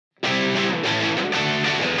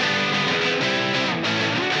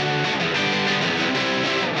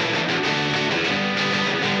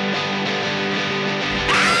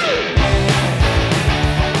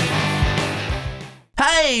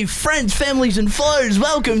Hey, friends, families, and foes,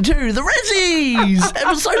 welcome to the Ressies,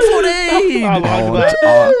 episode 14. I like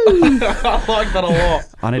that. I like that a lot.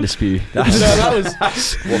 I need to spew. That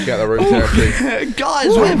was Walk out the room territory. Guys,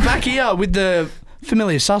 we're back here with the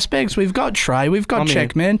familiar suspects. We've got Trey, we've got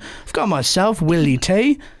Checkman, we've got myself, Willie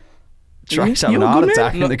T. Trey's having a heart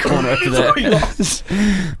attack in the corner over there.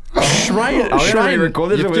 Trey,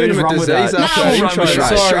 record this. You've We're given just him a run with disease that. after No, the we'll intro.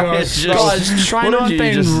 run with it. Sorry, guys, Trey and I've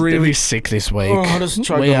been really sick this week. I just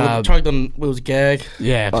choked on Will's gag.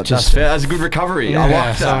 Yeah, That's just fair. That's a good recovery. I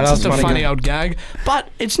like that. Just a funny funny old gag. But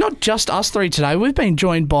it's not just us three today. We've been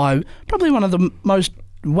joined by probably one of the most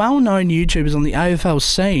well-known YouTubers on the AFL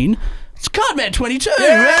scene. It's Cardman22.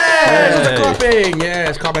 It's the clapping. Yeah,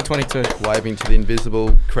 it's Cardman22. Waving to the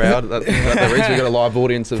invisible crowd. That's the reason we got a live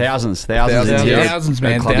audience of Thousands Yeah. in here. Thousands,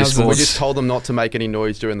 man, Club thousands. We Sports. just told them not to make any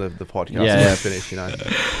noise during the podcast Yeah. when they finish, you know.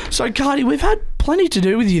 So, Cardi, we've had plenty to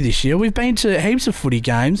do with you this year. We've been to heaps of footy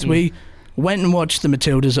games. We went and watched the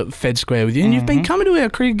Matildas at Fed Square with you, and you've been coming to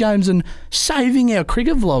our cricket games and saving our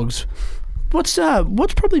cricket vlogs. What's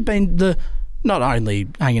probably been the, not only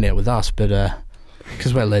hanging out with us, but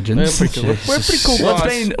because we're legends. We're pretty cool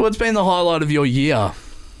guys. What's been the highlight of your year?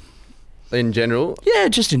 In general, Yeah,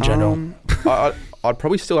 just in general. I'd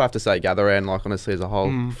probably still have to say Gather Round, like honestly, as a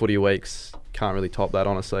whole, footy weeks can't really top that,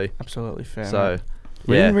 honestly. Absolutely fair. So,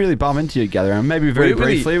 We didn't really bump into you, Gather Round. Maybe very We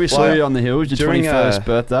really- briefly. We saw like, you on the hills, your during, 21st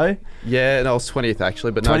birthday. yeah, no, it was 20th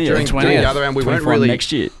actually, but no, 20th, during 20th. Gather Round, we weren't 24 really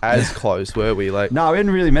next year. as close, were we? Like, No, we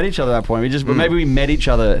hadn't really met each other at that point. We just maybe we met each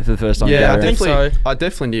other for the first time. yeah, Gather Round. I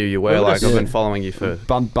definitely knew you were. Well, Like, I've yeah. been following you for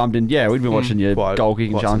bumped in. Yeah, we've been watching your quite- goal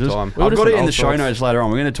kicking quite some challenges. time. I've got it in Old the show thoughts. notes later on.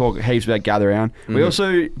 We're going to talk heaps about Gather Round. We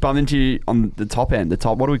also bumped into you on the top end. The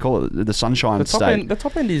top, what do we call it? The Sunshine the top State. end. The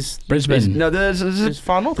top end is Brisbane. No, there's is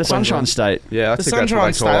far north. the Sunshine State. Yeah, I The think that's what Sunshine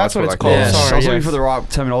they State, call it. that's what it's they called. call it. Sorry, I was looking yes. for the right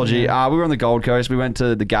terminology. Yeah. We were on the Gold Coast. We went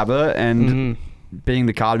to the Gabba and being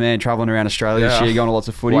the card man, travelling around Australia this Yeah. year, going to lots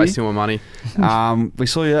of footy. Wasting more money. We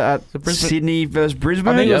saw you at Brisbane- Sydney versus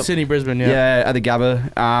Brisbane. I think it was Sydney, Brisbane. Yeah. at the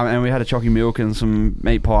Gabba. And we had a chocky milk and some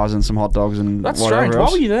meat pies and some hot dogs and That's whatever strange.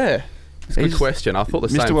 else. Why were you there? It's a good He's question. I thought the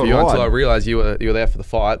Mr. same for you Worldwide. until I realised you were there for the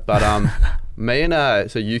fight. But me and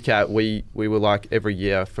so UCAT, we were like every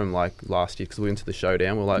year from like last year because we went to the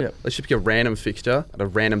showdown. We're like, let's just pick a random fixture at a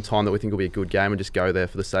random time that we think will be a good game and just go there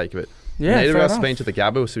for the sake of it. Yeah, Neither of fair us enough. been to the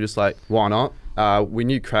Gabba, so we're just like, why not? We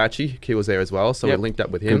knew Crouchy, he was there as well, so we linked up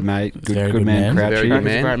with him. Good mate. Very Good good man. man. Crouchy. Very good Crouchy's a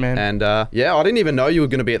man. great man. And yeah, I didn't even know you were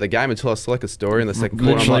going to be at the game until I saw like a story in the second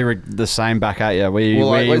quarter. I'm Literally like, the same back at you. We Well,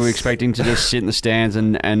 like, were expecting to just sit in the stands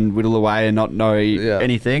and whittle away and not know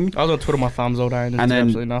anything. I was on Twitter my thumbs all day and And did then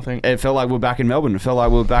absolutely nothing. It felt like we're back in Melbourne. It felt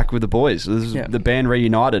like we're back with the boys. This is the band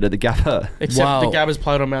reunited at the Gabba. Except Wow. the Gabba's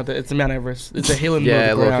played on Mount. It's the Mount Everest. It's a hill in the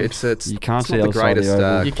yeah, look, ground. it's You can't it's see not the the other side of the greatest.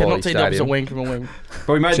 oval. You cannot quality see the opposite stadium. wing from a wing.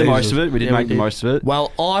 But we made the most of it. We did Yeah, make we the most of it.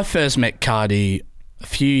 Well, I first met Cardi a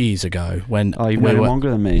few years ago when Oh, you've we known him were, longer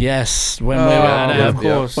than me. Yes, when we were at yeah, a, of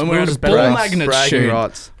course. when we were at a just ball better. magnet bragging shoot.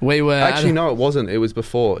 rights. We were at Actually, a- no, it wasn't. It was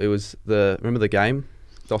before. It was remember the game,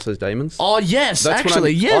 Dosso's Demons. Oh yes, That's when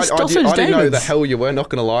actually yes, I Dosso's didn't know Demons. the hell you were. Not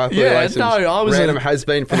gonna lie. I thought Yeah, like some no, I was random has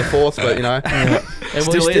been for the fourth, but you know,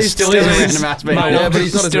 Still is. Still is. Random ass being Mate, awesome. yeah, but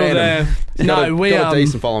he's not as still random. there. He's got No, a, we got a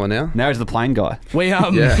decent following now. Now he's the plane guy. we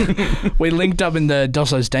Yeah. we linked up in the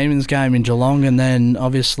Dosso's Demons game in Geelong, and then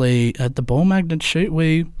obviously at the ball magnet shoot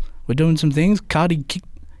we were doing some things. Cardi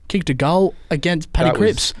kicked a goal against Paddy That was-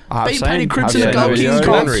 Cripps. I've Beat seen- Paddy Cripps I've in the seen goal that kicking video.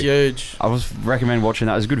 comp. That's huge. I was recommend watching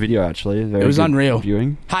that. It was a good video actually. Very It was good unreal.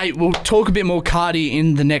 viewing. Hey, we'll talk a bit more Cardi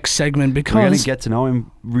in the next segment We're going because to get to know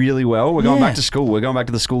him really well. We're going Yeah. back to school. We're going back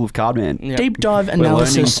to the school of Cardman. Yeah. deep dive learning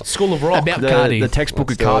analysis School of Rock. about Cardi. The textbook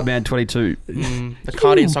Let's of do it. Cardman22. The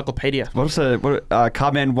Cardi Encyclopedia. What's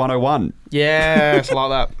Cardman 101? Yes, I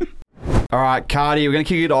like that. All right, Cardi, we're going to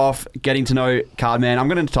kick it off, getting to know Cardman. I'm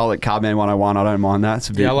going to title it Cardman 101. I don't mind that. It's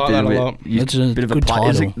a bit, I like that a lot. That's a bit of a good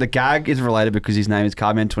play. title. The gag is related because his name is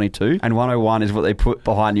Cardman22, and 101 is what they put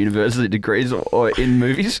behind university degrees or in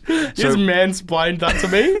movies. Just So, mansplained that to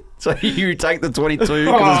me. so you take the 22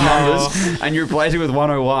 because it's numbers, and you replace it with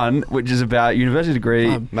 101, which is about university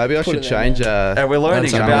degree. Maybe I should change. And we're learning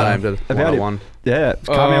channel about name to about it. 101. Yeah,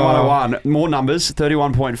 Cardman 101. More numbers,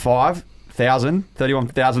 31.5 thousand,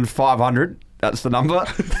 31,500. That's the number.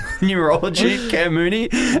 Numerology, Cam Mooney.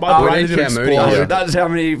 My brain Cam is Mooney, exploded. yeah. That's how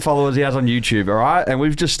many followers he has on YouTube, all right? And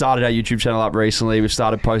we've just started our YouTube channel up recently. We've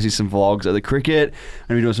started posting some vlogs at the cricket,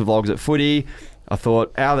 and we're doing some vlogs at footy. I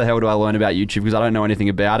thought, how the hell do I learn about YouTube? Because I don't know anything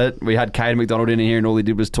about it. We had Cardman22 in here, and all he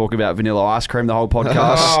did was talk about vanilla ice cream the whole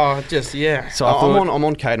podcast. Oh, just, yeah. So I'm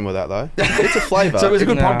on Cardman with that, though. It's a flavour. So it was a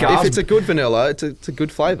good podcast. If it's a good vanilla, it's a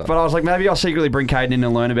good flavour. But I was like, maybe I'll secretly bring Caden in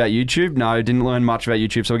and learn about YouTube. No, didn't learn much about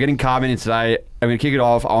YouTube. So we're getting Cardman in today. I'm going to kick it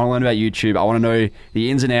off. I want to learn about YouTube. I want to know the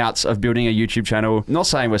ins and outs of building a YouTube channel. Not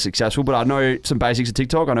saying we're successful, but I know some basics of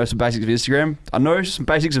TikTok. I know some basics of Instagram. I know some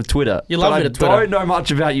basics of Twitter. You love but it at Twitter. I don't know much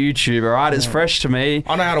about YouTube, all right? It's fresh to me.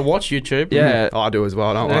 I know how to watch YouTube. Yeah. I do as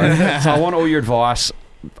well, don't worry. So I want all your advice.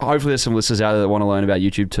 Hopefully there's some listeners out there that want to learn about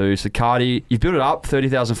YouTube too. So Cardi, you've built it up.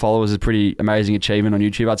 30,000 followers is a pretty amazing achievement on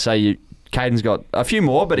YouTube. I'd say Caden's got a few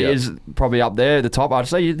more, but he is probably up there at the top. I'd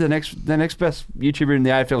say you're the next best YouTuber in the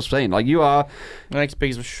AFL scene. Like you are. The next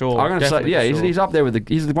biggest for sure. I'm going to say, yeah, he's up there with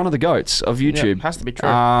he's one of the goats of YouTube. Yeah, has to be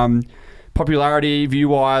true. Popularity,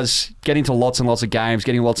 view-wise, getting to lots and lots of games,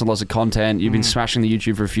 getting lots and lots of content. You've been smashing the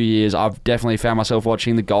YouTube for a few years. I've definitely found myself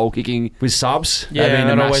watching the goal kicking with subs. Yeah, They've been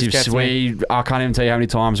a that always massive gets me. I can't even tell you how many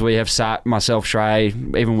times we have sat, myself, Shrey,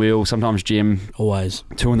 even Will, sometimes Jim, Always.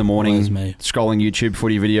 2 a.m, Always me. scrolling YouTube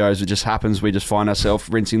footy videos. It just happens. We just find ourselves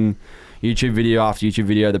rinsing YouTube video after YouTube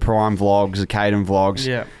video, the Prime vlogs, the Caden vlogs.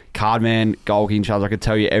 Yeah. Cardman, goal kicking challenge. I could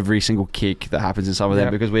tell you every single kick that happens in some of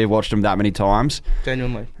them because we've watched them that many times.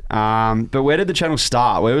 Genuinely. But where did the channel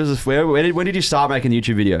start? Where was this? When did you start making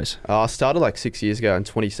YouTube videos? I started like 6 years ago in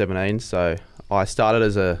 2017. So I started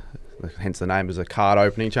hence the name, as a card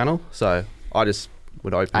opening channel. So I just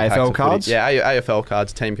would open packs AFL of cards? footy. Yeah, AFL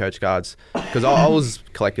cards, team coach cards. Because I was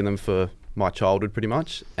collecting them for my childhood pretty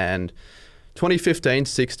much. And 2015,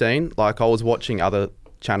 16, like I was watching other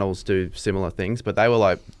channels do similar things, but they were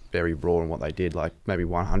like very raw in what they did, like maybe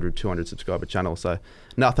 100, 200 subscriber channels. So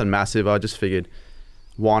nothing massive. I just figured,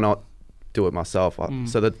 why not do it myself?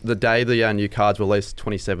 So the day the new cards released,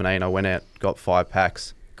 2017, I went out, got 5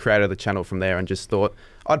 packs, created the channel from there, and just thought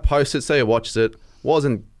I'd post it, see who watches it.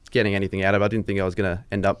 Wasn't getting anything out of it. I didn't think I was going to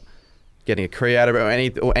end up getting a career out of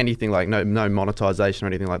it or anything, like no monetization or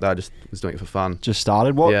anything like that. I just was doing it for fun. Just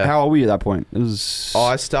started? What? Yeah. How old were you at that point? It was.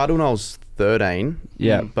 I started when I was 13.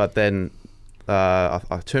 Yeah. But then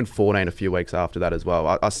I turned 14 a few weeks after that as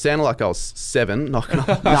well. I sounded like I was 7. Not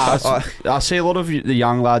gonna. I see a lot of the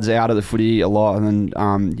young lads out of the footy a lot, and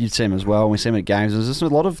then you'd see them as well. We see them at games. There's just a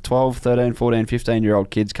lot of 12, 13, 14,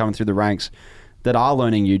 15-year-old kids coming through the ranks that are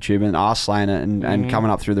learning YouTube and are slaying it and coming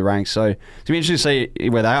up through the ranks. So it's be interesting to see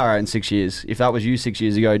where they are in 6 years. If that was you 6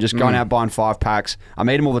 years ago, just going out buying 5 packs. I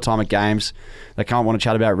meet them all the time at games. They can't want to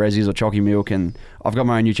chat about Ressies or Chalky Milk, and I've got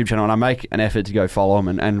my own YouTube channel, and I make an effort to go follow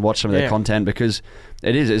them and watch some of their content, because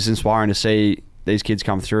it's inspiring to see these kids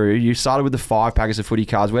come through. You started with the 5 packets of footy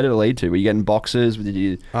cards. Where did it lead to? Were you getting boxes? Did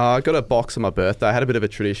you? I got a box on my birthday. I had a bit of a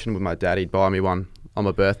tradition with my dad. He'd buy me one on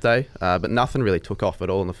my birthday, but nothing really took off at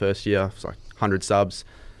all in the first year. It was like 100 subs.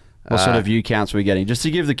 What sort of view counts were we getting? Just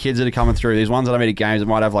to give the kids that are coming through, these ones that I meet at games that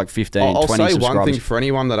might have like 15, I'll 20 say subscribers. one thing for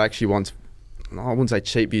anyone that actually wants, I wouldn't say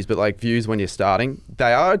cheap views, but like views when you're starting.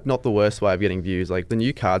 They are not the worst way of getting views. Like the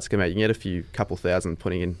new cards come out, you can get a couple thousand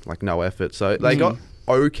putting in like no effort. So they got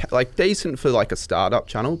okay, like decent for like a startup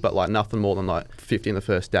channel, but like nothing more than like 50 in the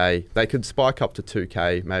first day. They could spike up to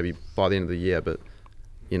 2K maybe by the end of the year, but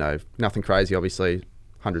you know, nothing crazy, obviously,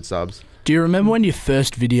 100 subs. Do you remember when your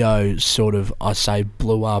first video sort of, I say,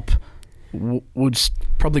 blew up? Would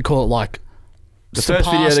probably call it like the first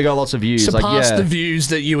video that got lots of views. Surpassed the views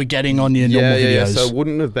that you were getting on your normal videos. Yeah, so it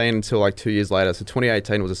wouldn't have been until like 2 years later. So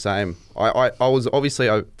 2018 was the same. I was obviously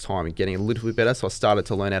over time getting a little bit better, so I started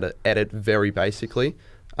to learn how to edit very basically.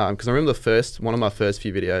 Because I remember one of my first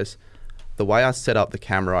few videos, the way I set up the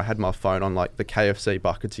camera, I had my phone on like the KFC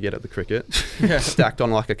bucket to get at the cricket, stacked on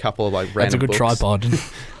like a couple of like random That's a good books, tripod.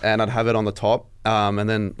 and I'd have it on the top. And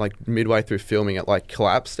then like midway through filming, it like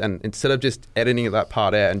collapsed. And instead of just editing that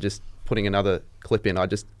part out and just putting another clip in, I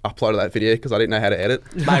just uploaded that video because I didn't know how to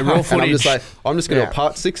edit. Mate, raw footage. And I'm just like, I'm just going to do a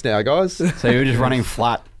part 6 now, guys. So you were just running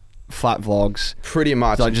flat vlogs. Pretty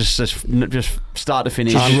much. Like just start to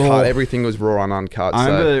finish. Uncut. Everything was raw and uncut. I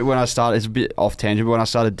remember when I started, it's a bit off tangent, but when I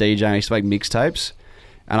started DJing, I used to make mixtapes,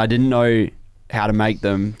 and I didn't know how to make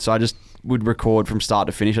them, so I just would record from start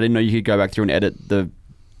to finish. I didn't know you could go back through and edit the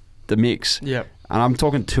mix. Yep. And I'm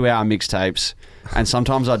talking 2-hour mixtapes, and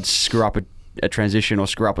sometimes I'd screw up a transition or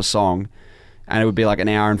screw up a song, and it would be like an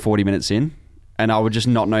hour and 40 minutes in. And I would just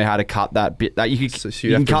not know how to cut that bit. That you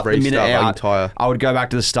can cut the minute out. I would go back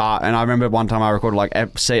to the start, and I remember one time I recorded like the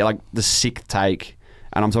 6th take,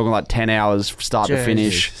 and I'm talking like 10 hours start to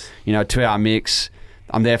finish. You know, 2-hour mix.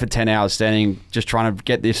 I'm there for 10 hours standing, just trying to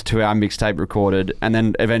get this 2-hour mixtape recorded, and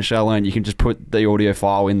then eventually I learned you can just put the audio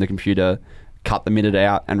file in the computer, cut the minute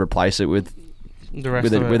out, and replace it with The rest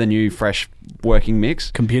with of it. with a new, fresh working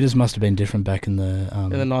mix. Computers must have been different back in the in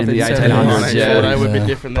the 1800s, yeah, they yeah. would be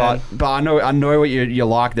different then. But I know what you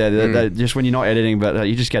like there. That just when you're not editing, but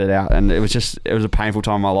you just get it out, and it was a painful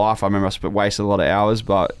time in my life. I remember I wasted a lot of hours,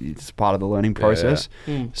 but it's part of the learning process.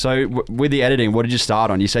 So with the editing, what did you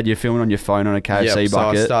start on? You said you're filming on your phone on a KFC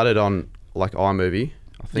bucket. So I started on like iMovie.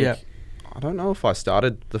 I think I don't know if I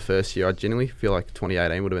started the first year. I genuinely feel like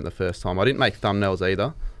 2018 would have been the first time. I didn't make thumbnails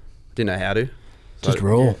either. Didn't know how to. Just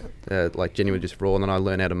raw. Like genuinely just raw, and then I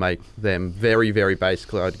learned how to make them very, very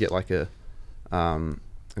basically. I'd get like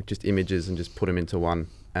just images and just put them into one,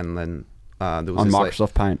 and then there was on this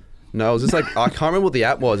Microsoft Paint. No, it was just like I can't remember what the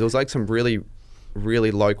app was. It was like some really,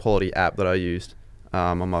 really low quality app that I used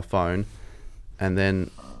on my phone, and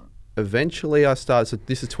then eventually I started. So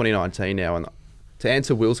this is 2019 now, and to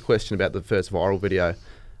answer Will's question about the first viral video,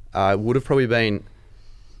 it would have probably been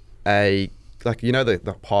the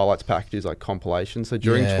highlights packages, like compilations. So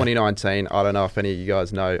during 2019, I don't know if any of you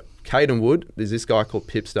guys know, Caden Wood, there's this guy called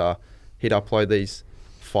Pipstar. He'd upload these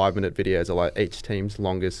 5-minute videos of like each team's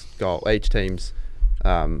longest goal, each team's,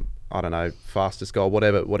 fastest goal,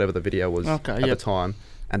 whatever the video was at the time.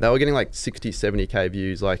 And they were getting like 60, 70K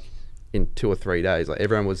views like in 2 or 3 days. Like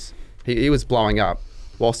everyone was, he was blowing up.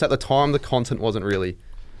 Whilst at the time, the content wasn't really,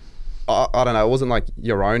 I don't know, it wasn't like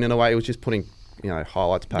your own in a way. It was just putting,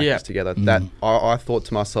 highlights packages together. That I thought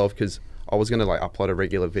to myself, because I was going to like upload a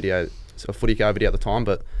regular video, so a footy car video at the time,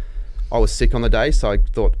 but I was sick on the day, so I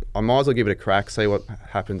thought I might as well give it a crack, see what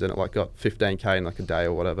happens, and it like got 15K in like a day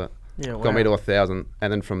or whatever. Yeah, got me to 1,000,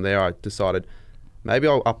 and then from there I decided maybe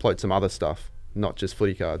I'll upload some other stuff, not just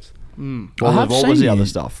footy cards. What was the other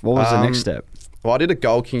stuff? What was the next step? Well, I did a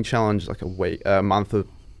Goal King challenge like a month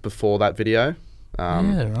before that video.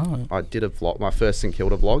 Right. I did a vlog, my first St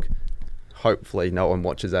Kilda vlog. Hopefully no one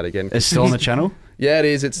watches that again. It's still on the channel? Yeah, it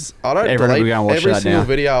is. I don't Everyone will delete go and watch every that single now.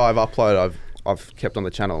 video I've uploaded. I've kept on the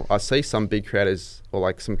channel. I see some big creators or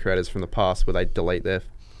like some creators from the past where they delete their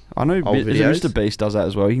I know old videos. Mr. Beast does that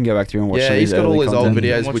as well. You can go back through and watch. Yeah, some he's of his got all early his old content.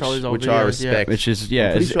 videos, Watch all his old which I videos, respect. Which is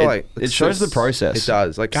I'm pretty sure, like, it shows the process. It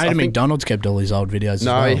does. Like Caden McDonald's kept all his old videos as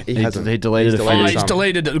No, well. he hasn't. He deleted a few. He's some.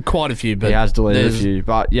 deleted quite a few, but He has deleted a there's- few.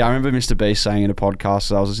 But yeah, I remember Mr. Beast saying in a podcast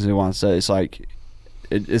that I was listening to once that it's like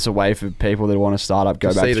it's a way for people that want to start up, go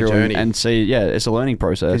To back see the through journey. and see. Yeah, it's a learning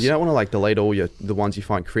process. Because you don't want to like delete all the ones you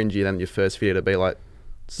find cringy, then your first video to be like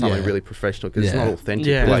something really professional because it's not authentic.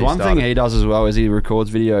 Yeah. the way There's you one thing started. he does as well is he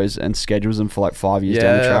records videos and schedules them for like 5 years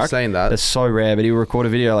down the Yeah, track. I've seen that. That's so rare, but he'll record a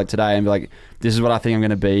video like today and be like, this is what I think I'm going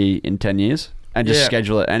to be in 10 years and just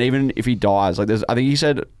schedule it. And even if he dies, like I think he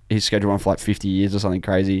said he's scheduled one for like 50 years or something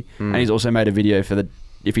crazy. And he's also made a video for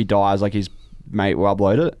if he dies, like his mate will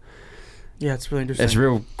upload it. Yeah, it's really interesting. It's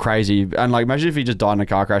real crazy. And like imagine if he just died in a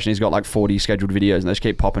car crash and he's got like 40 scheduled videos and they just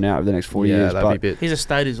keep popping out over the next 40 years. that'd be a bit. His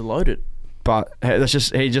estate is loaded. But that's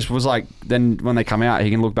just he just was like, then when they come out, he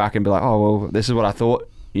can look back and be like, oh well, this is what I thought,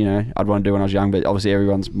 I'd want to do when I was young. But obviously,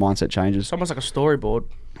 everyone's mindset changes. It's almost like a storyboard.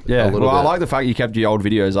 Yeah, A little well, I bit. like the fact you kept your old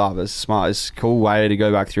videos up. It's smart. It's a cool way to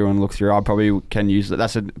go back through and look through. I probably can use that.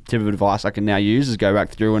 That's a tip of advice I can now use is go back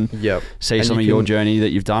through and see And some you of your can- journey that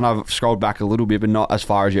you've done. I've scrolled back a little bit, but not as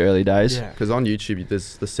far as your early days. Yeah. Because on YouTube,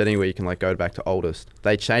 there's the setting where you can like go back to oldest.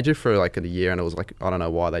 They changed it for like a year, and it was like I don't know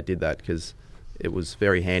why they did that because it was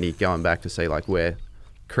very handy going back to see like where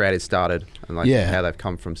creators started and like how they've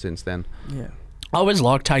come from since then. Yeah. I always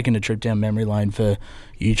like taking a trip down memory lane for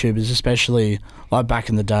YouTubers, especially like back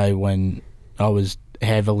in the day when I was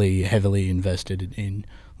heavily invested in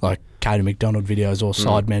like Caden McDonald videos or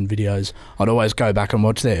Sidemen videos. I'd always go back and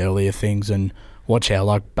watch their earlier things and watch how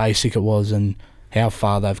like basic it was and how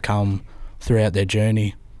far they've come throughout their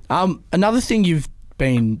journey. Another thing you've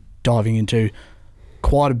been diving into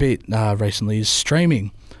quite a bit recently is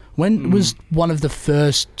streaming. When was one of the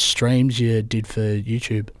first streams you did for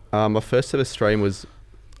YouTube? My first ever stream was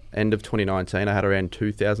end of 2019. I had around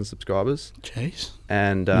 2,000 subscribers. Jeez.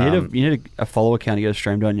 And You need a follow account to get a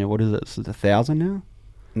stream, don't you? What is it? Is it 1,000 now?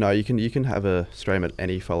 no, you can have a stream at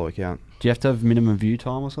any follow account. Do you have to have minimum view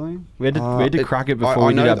time or something? We had to crack it before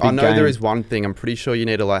we know, did our big I know game. there is one thing. I'm pretty sure you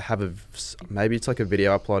need to like have maybe it's like a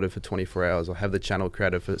video uploaded for 24 hours or have the channel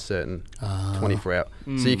created for a certain 24 hours.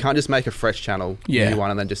 So you can't just make a fresh channel, new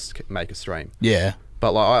one, and then just make a stream. Yeah.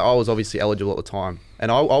 But like I was obviously eligible at the time,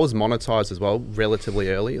 and I was monetized as well relatively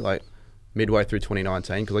early, like midway through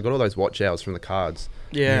 2019, because I got all those watch hours from the cards.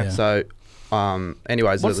 Yeah. So,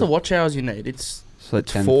 anyways, What's the watch hours you need? It's So like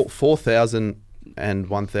 10, 4,000 and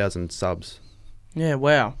 1,000 subs. yeah,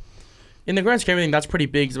 wow. In the grand scheme of things, that's pretty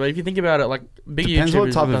big. But if you think about it, like big depends YouTubers,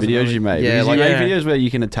 what type it of doesn't videos really- you make. Yeah, Because like- you make videos where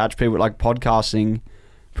you can attach people, like podcasting.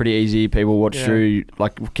 pretty easy. People watch Yeah. through,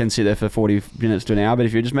 like, can sit there for 40 minutes to an hour. But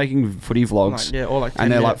if you're just making footy vlogs, Like, or like 10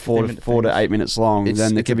 and they're minute, like 4 15 to minute 8 minutes long,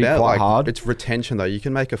 then it can be about, quite like, hard. It's retention though. You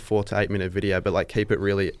can make a 4 to 8 minute video, but like keep it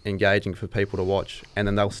really engaging for people to watch, and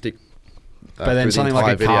then they'll stick. But then something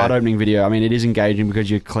like a card opening video, I mean, it is engaging because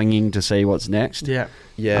you're clinging to see what's next. Yeah.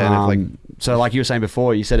 Yeah, and if, like, so like you were saying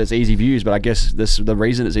before, you said it's easy views, but I guess the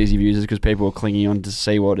reason it's easy views is because people are clinging on to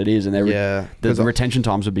see what it is, and the retention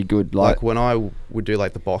times would be good. Like when I would do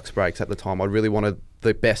like the box breaks at the time, I really wanted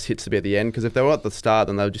the best hits to be at the end, because if they were at the start,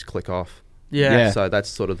 then they would just click off. Yeah. So that's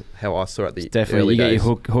sort of how I saw it. Definitely, early you get days.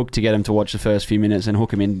 your hook to get them to watch the first few minutes and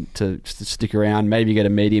hook them in to stick around. Maybe you get a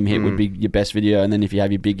medium hit would be your best video, and then if you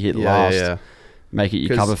have your big hit last, make it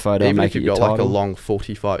your cover photo. Even make if it you've your got title. like a long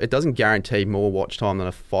 45, it doesn't guarantee more watch time than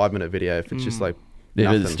a 5-minute video if it's just like if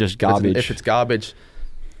nothing. it's just garbage. If it's garbage,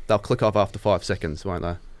 they'll click off after 5 seconds, won't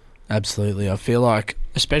they? Absolutely. I feel like,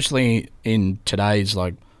 especially in today's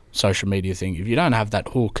like social media thing, if you don't have that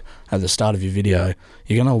hook at the start of your video,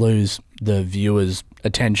 you're going to lose the viewer's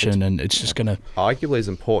attention, and it's just going to... Arguably is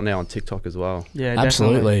important now on TikTok as well. Yeah,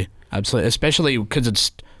 Absolutely. Absolutely. Especially because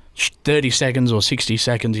it's 30 seconds or 60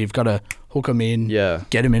 seconds. You've got to hook them in,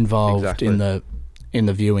 get them involved in the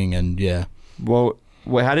viewing, and Well,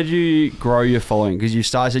 how did you grow your following? Because you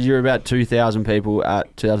said you were about 2,000 people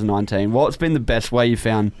at 2019. What's been the best way you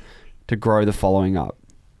found to grow the following up?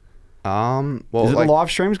 Well, is it like, the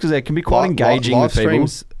live streams? Because they can be quite engaging live with people.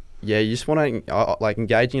 streams, yeah, you just want to like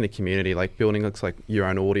engaging in the community, like building looks like your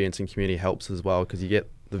own audience and community helps as well, because you get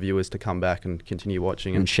the viewers to come back and continue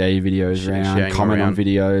watching and share your videos around, comment on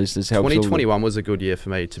videos. This helps. 2021 was a good year for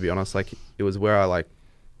me, to be honest. Like, it was where I like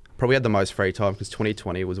probably had the most free time, because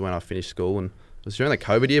 2020 was when I finished school, and it was during the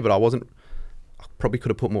COVID year, but I probably could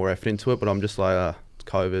have put more effort into it, but I'm just like, it's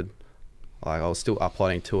COVID. Like, I was still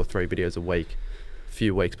uploading 2 or 3 videos a week, a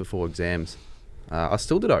few weeks before exams. I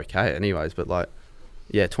still did okay anyways, but like,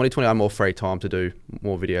 yeah, 2020 I had more free time to do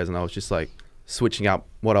more videos, and I was just like switching up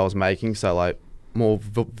what I was making, so like more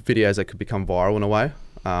videos that could become viral in a way,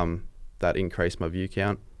 that increased my view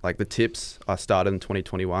count. Like the tips I started in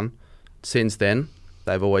 2021. Since then,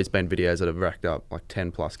 they've always been videos that have racked up like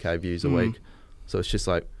 10 plus K views a week. So it's just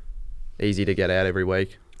like easy to get out every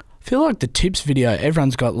week. I feel like the tips video,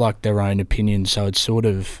 everyone's got like their own opinion, so it's sort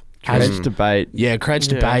of... Creates debate. Yeah, creates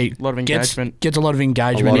debate. A lot of engagement. Gets a lot of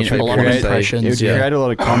engagement and a lot of impressions. It would create a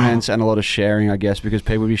lot of comments and a lot of sharing, I guess, because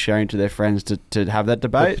people would be sharing to their friends to have that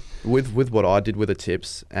debate. With what I did with the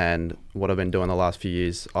tips and what I've been doing the last few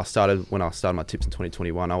years, when I started my tips in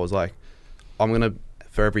 2021, I was like, I'm going to,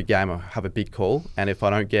 for every game, I have a big call, and if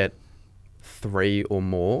I don't get 3 or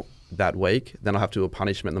more that week, then I'll have to do a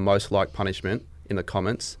punishment. The most liked punishment in the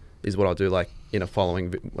comments is what I'll do, like, in a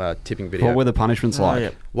following tipping video. What were the punishments like?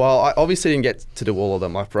 Yeah. Well, I obviously didn't get to do all of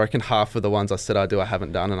them. I reckon half of the ones I said I do, I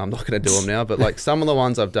haven't done, and I'm not going to do them now. But like some of the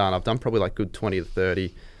ones I've done probably like good 20 to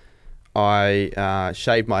 30. I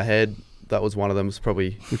shaved my head. That was one of them. It was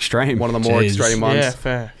probably extreme. One of the more extreme ones. Yeah,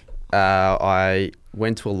 fair. I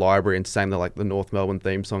went to a library and sang the North Melbourne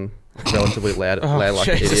theme song relatively loud, like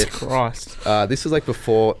an Jesus idiot. Christ. This was like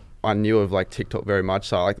before I knew of like TikTok very much,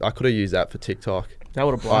 so I could have used that for TikTok. That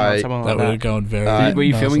would have blown up someone like that. That would have gone very... were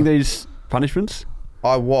you filming these punishments?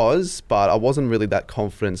 I was, but I wasn't really that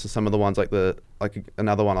confident. So some of the ones like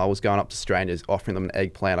another one, I was going up to strangers offering them an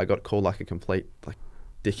eggplant. I got called like a complete like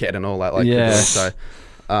dickhead and all that. Like, yeah. So,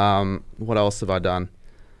 what else have I done?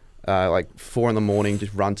 Like 4 a.m,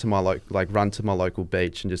 just run to my local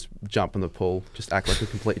beach and just jump in the pool, just act like a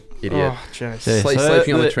complete idiot. Oh, jeez. Yeah.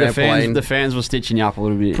 Sleeping on the trampoline. The fans were stitching you up a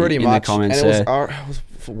little bit. Pretty in much. The comments. And it was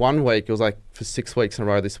for 1 week. It was like for 6 weeks in a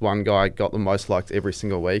row. This one guy got the most likes every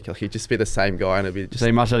single week. Like, he'd just be the same guy, and it'd be just. So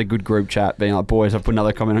you must have had a good group chat, being like, "Boys, I've put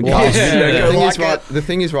another comment on." Well, Carl's video. The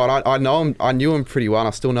thing is, right. I know him. I knew him pretty well, and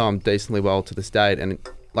I still know him decently well to this date. And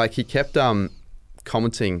like, he kept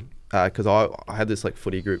commenting. Because I had this like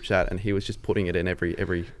footy group chat, and he was just putting it in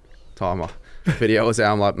every time a video was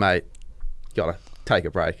out. I'm like, mate, you gotta take a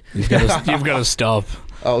break. You've got to stop.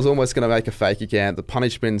 I was almost gonna make a fake account. The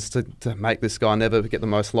punishments to make this guy never get the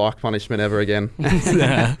most like punishment ever again.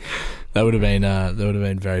 That would have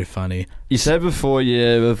been very funny. You said before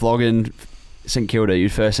you were vlogging St Kilda, your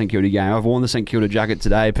first St Kilda game. I've worn the St Kilda jacket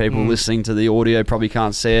today. People listening to the audio probably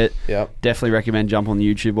can't see it. Yep. Definitely recommend jump on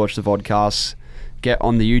the YouTube, watch the vodcasts. Get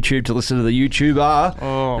on the YouTube to listen to the YouTuber.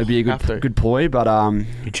 Oh, it'd be a good ploy, but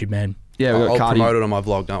YouTube man. Yeah, we've got I'll promote it on my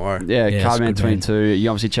vlog. Don't worry. Yeah, Yeah, Cardman22. You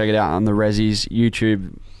obviously check it out on the Ressies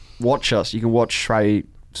YouTube. Watch us. You can watch Trey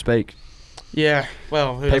speak. Yeah,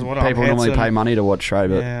 well, who doesn't want to? People normally pay money to watch Trey,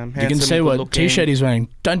 but you can see what t-shirt he's wearing.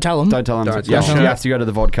 Don't tell him. Don't tell him. Don't You tell him. have to go to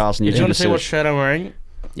the vodcast and If YouTube. you want to see what shirt I'm wearing,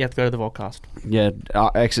 You have to go to the Volcast. Yeah,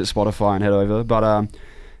 exit Spotify and head over. But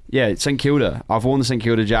yeah, St Kilda. I've worn the St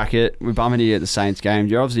Kilda jacket. We're bumming here at the Saints game.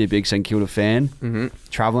 You're obviously a big St Kilda fan. Mm-hmm.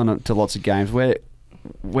 Travelling to lots of games. Where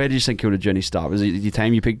did your St Kilda journey start? Was it your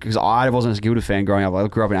team you picked? Because I wasn't a St Kilda fan growing up. I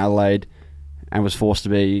grew up in Adelaide and was forced to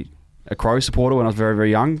be a Crow supporter when I was very, very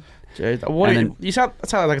young. Jeez, you sound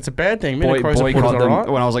like it's a bad thing. Being a Crow supporter's Boycott them alright.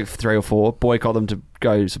 when I was like 3 or 4. Boycott them to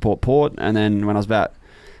go support Port, and then when I was about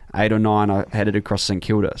 8 or 9, I headed across St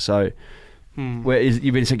Kilda. So, you've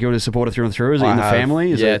been a St Kilda supporter through and through? Is it in the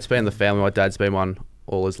family? It's been in the family. My dad's been one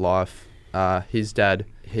all his life. His dad,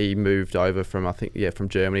 he moved over from from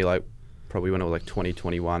Germany, like probably when it was like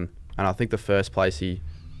 2021, and I think the first place he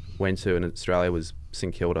went to in Australia was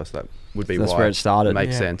St Kilda, so that would be that's where it started.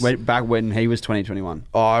 Makes sense. Back when he was 2021.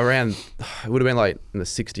 Around, it would have been like in the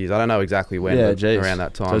 60s. I don't know exactly when, but around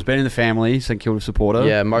that time. So it's been in the family, St Kilda supporter.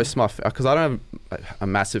 Yeah, most of my, because I don't have a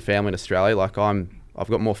massive family in Australia. Like I've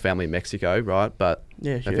got more family in Mexico, right? But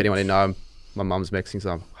if anyone didn't know, my mum's Mexican,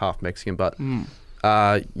 so I'm half Mexican. But most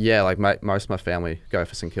of my family go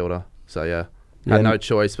for St Kilda. So had no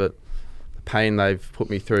choice, but pain they've put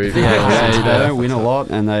me through. They don't win a lot,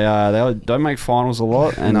 and they don't make finals a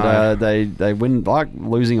lot, and they win like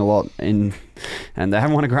losing a lot and they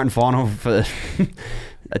haven't won a grand final for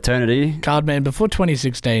eternity. Cardman, before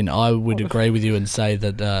 2016, I would agree with you and say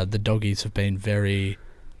that the Doggies have been very,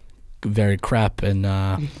 very crap and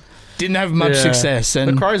didn't have much success.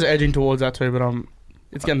 And the Crows are edging towards that too, but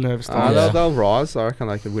it's getting nervous. They'll rise. I reckon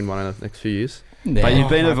they could win one in the next few years. Yeah. But you've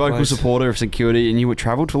been a vocal supporter of security, and you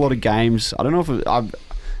travelled to a lot of games. I don't know if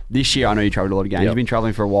this year I know you travelled to a lot of games. You've been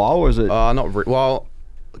travelling for a while, or is it?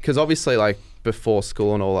 Because obviously, like before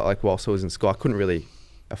school and all that, like whilst I was in school, I couldn't really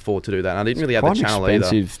afford to do that. And I didn't really have the channel either.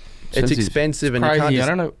 It's expensive, and crazy. you can't I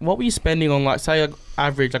don't know what were you spending on, like say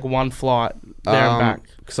average like one flight there and back.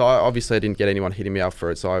 Because I didn't get anyone hitting me up for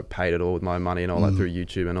it, so I paid it all with my money and all that through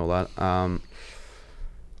YouTube and all that.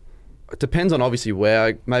 It depends on obviously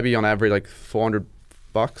where. Maybe on average like $400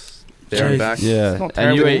 there and back. Yeah,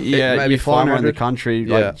 and you're flying around the country.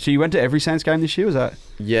 Like, so you went to every Saints game this year, was that?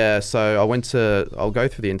 Yeah, so I'll go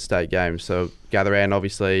through the interstate games. So gather round,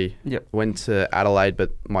 obviously. Yep. Went to Adelaide,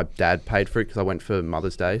 but my dad paid for it because I went for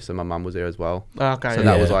Mother's Day, so my mum was there as well. Okay. So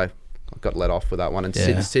that was I got let off with that one. And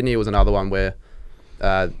Sydney was another one where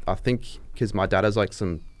I think because my dad has like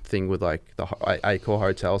some thing with like the Accor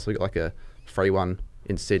Hotel, so we got like a free one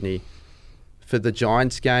in Sydney. For the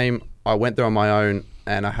Giants game, I went there on my own,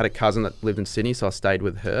 and I had a cousin that lived in Sydney, so I stayed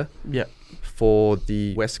with her. Yeah. For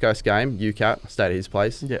the West Coast game, UCAT, I stayed at his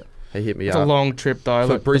place. Yeah. He hit me it's up. It's a long trip though.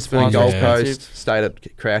 For like Brisbane, Gold Coast, stayed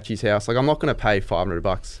at Crouchy's house. Like I'm not going to pay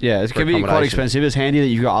 $500. Yeah, it's going to be quite expensive. It's handy that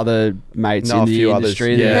you've got other mates in the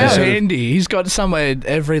industry. Yeah, how handy. He's got somewhere at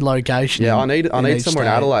every location. Yeah, I need somewhere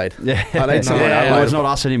in Adelaide. Yeah, I need somewhere in Adelaide. Well, it's not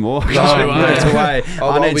us anymore. No, away.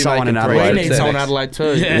 I need someone in Adelaide. We need someone in Adelaide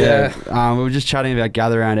too. Yeah. We were just chatting about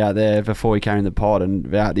gather round out there before we came in the pod and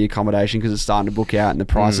about the accommodation because it's starting to book out and the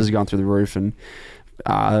prices are going through the roof and.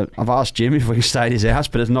 I've asked Jim if we can stay at his house,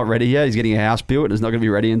 but it's not ready yet. He's getting a house built and it's not going to be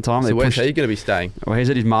ready in time. So where's he going to be staying? Well, he's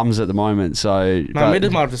at his mum's at the moment, so... Man, we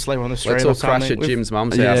just might have to sleep on the street. Let's all crash at Jim's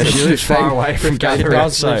mum's house. Yeah, she lives far away from Gather Round. He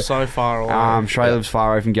does live so far away. Shrey lives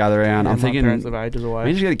far away from Gather Round. I'm thinking... My parents live ages away.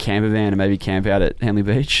 We just get a camper van and maybe camp out at Henley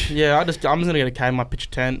Beach. Yeah, I'm just going to get a cave, my pitch a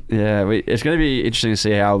tent. Yeah, it's going to be interesting to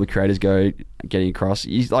see how the creators go getting across.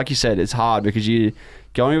 Like you said, it's hard because you're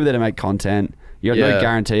going over there to make content. You got no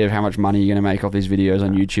guarantee of how much money you're going to make off these videos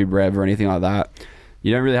on YouTube Rev or anything like that.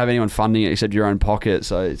 You don't really have anyone funding it except your own pocket,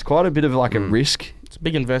 so it's quite a bit of like a risk. It's a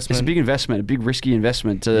big investment. It's a big investment, a big risky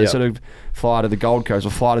investment to sort of fly to the Gold Coast or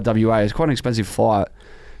fly to WA. It's quite an expensive flight.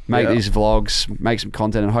 Make these vlogs, make some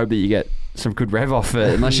content, and hope that you get some good rev off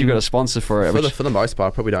it. Unless you've got a sponsor for it. For the most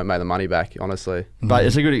part, I probably don't make the money back, honestly. But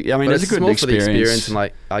it's a good. I mean, it's a good experience. For the experience and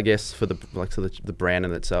like I guess for the brand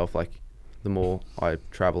in itself, like the more I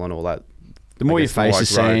travel and all that. The more your face is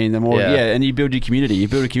seen, the more, and you build your community. You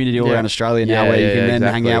build a community all around Australia now where you can then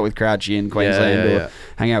hang out with Crouchy in Queensland or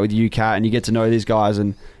hang out with UCAT and you get to know these guys.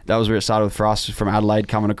 And that was where it started for us from Adelaide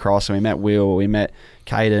coming across. And we met Will, we met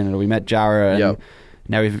Caden, and we met Jarrah. And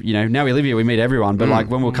now we live here, we meet everyone. But like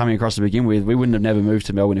when we were coming across to begin with, we wouldn't have never moved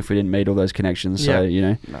to Melbourne if we didn't meet all those connections. So,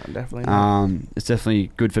 No, definitely not. It's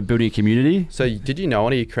definitely good for building a community. So did you know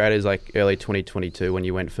any creators like early 2022 when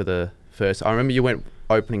you went for the first? I remember you went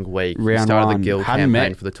opening week, round started one. the guild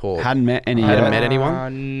campaign for the tour. Hadn't met any. Hadn't met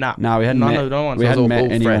anyone? No, we hadn't met. No we hadn't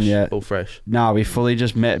met anyone yet. All fresh. No, we fully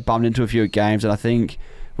just bumped into a few games, and I think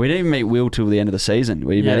we didn't even meet Will till the end of the season.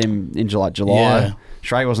 We met him in July. Yeah.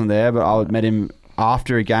 Shrey wasn't there, but I met him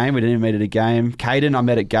after a game. We didn't even meet at a game. Caden, I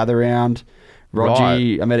met at Gather Round.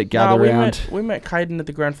 Rogie, I met at Gather Round. We met Caden at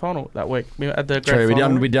the grand final that week. We met at the grand True,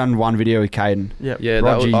 final. we done one video with Caden. Yep. Yeah,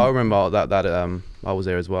 Rogie. I remember that I was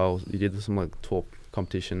there as well. You did some like talk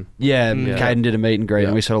competition. Yeah, Yeah. Caden did a meet and greet, Yeah.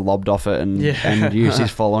 and we sort of lobbed off it and used his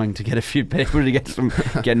following to get a few people to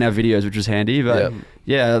getting our videos, which was handy. But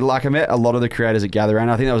yeah, like I met a lot of the creators at Gather Round.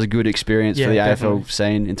 I think that was a good experience for the definitely. AFL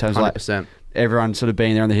scene in terms of like 100%. everyone sort of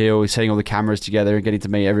being there on the hill, setting all the cameras together and getting to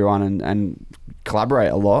meet everyone and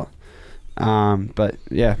collaborate a lot. But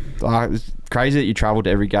yeah, it's crazy that you travelled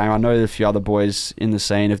to every game. I know that a few other boys in the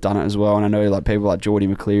scene have done it as well, and I know like people like Geordie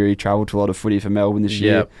McCleary travelled to a lot of footy for Melbourne this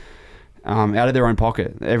year. Out of their own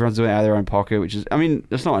pocket. Everyone's doing it out of their own pocket, which is, I mean,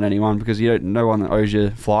 it's not on anyone because no one owes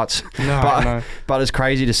you flights. But it's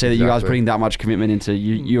crazy to see that you guys putting that much commitment into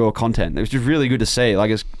your content. It's just really good to see.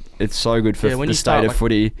 Like it's so good for the state of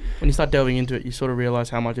footy. When you start delving into it, you sort of realise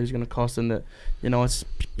how much it's going to cost, and that it's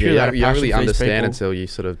purely out of you don't passion really for these understand people. until you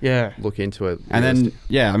sort of look into it. And then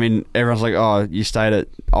I mean, everyone's like, oh, you stayed at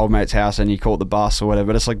old mate's house and you caught the bus or whatever.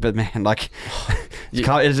 But it's like, but man, like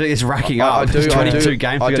it's racking up. I do 22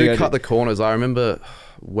 games. I do cut the corners. I remember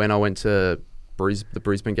when I went to the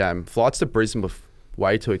Brisbane game. Flights to Brisbane were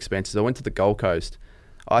way too expensive. I went to the Gold Coast.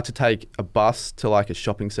 I had to take a bus to like a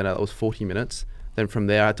shopping centre that was 40 minutes. Then from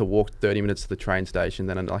there, I had to walk 30 minutes to the train station.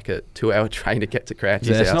 Then like a 2-hour train to get to Crouchy's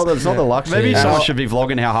house. It's not the luxury. Maybe someone should be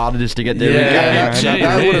vlogging how hard it is to get there.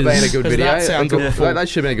 That would have been a good video. That sounds awful. That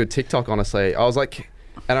should have been a good TikTok, honestly. I was like,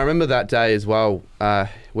 and I remember that day as well.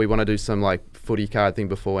 We want to do some like footy card thing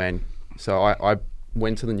beforehand. So I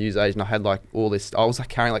went to the newsagent. I had like all this. I was like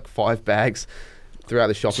carrying like 5 bags throughout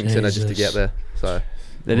the shopping centre just to get there. So.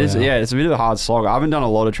 It is, it's a bit of a hard slog. I haven't done a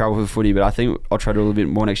lot of travel for footy, but I think I'll try to do a little bit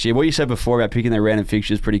more next year. What you said before about picking their random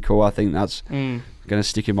fixture is pretty cool. I think that's going to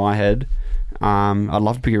stick in my head. I'd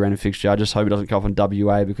love to pick a random fixture. I just hope it doesn't come up on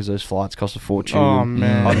WA because those flights cost a fortune. Oh,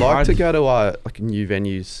 man. I'd like to go to like new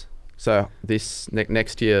venues. So this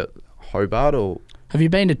next year, Hobart or... Have you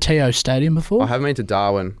been to TO Stadium before? I haven't been to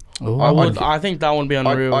Darwin. I think that would be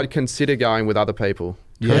unreal. I'd consider going with other people.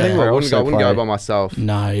 Yeah. I wouldn't go by myself.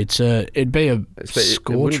 No, it'd be a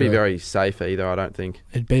scorcher. It wouldn't be very safe either, I don't think.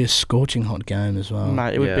 It'd be a scorching hot game as well.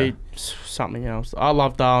 Mate, it would be something else. I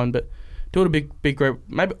love Darwin, but do it a big group.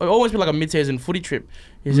 Maybe it'd always be like a mid-season footy trip.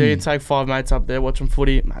 You take 5 mates up there, watch them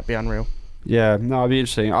footy. Might be unreal. Yeah, no, it'd be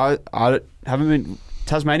interesting. I haven't been...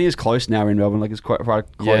 Tasmania's close now in Melbourne. Like it's quite close.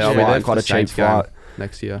 I'll be there quite a cheap flight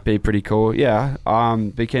next year. Be pretty cool. Yeah,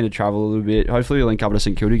 be keen to travel a little bit. Hopefully we'll link up at a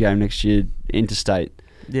St Kilda game next year, interstate.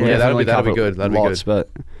 Yeah, that'll be good. That'll be good. But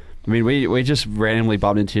I mean, we just randomly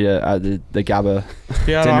bumped into you at the Gabba.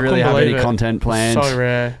 Yeah, Didn't really have any content planned. So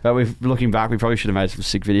rare. But looking back, we probably should have made some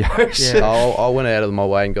sick videos. Yeah. I went out of my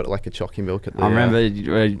way and got like a chocky milk at the... I remember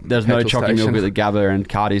there's no chocky milk at the Gabba and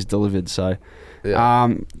Cardi's delivered, so...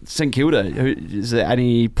 Yeah. St Kilda, is there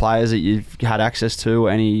any players that you've had access to, or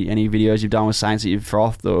any videos you've done with Saints that you've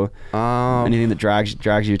frothed, or anything that drags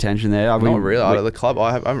your attention there? Not really. The club,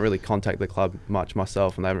 I haven't really contacted the club much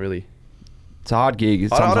myself, and they haven't really... It's a hard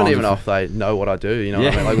gig. I don't even know if they know what I do, you know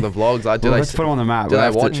what I mean? Like with the vlogs, let's put them on the map. Do they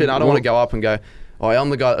watch it? I don't want to go up and go, oh, I'm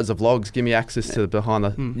the guy that does the vlogs, give me access to behind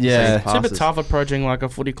the scenes It's a bit passes. tough approaching like a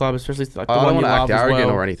footy club, especially like the I one don't you want to love act as arrogant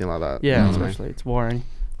well. or anything like that. Yeah, especially it's boring.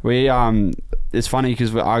 It's funny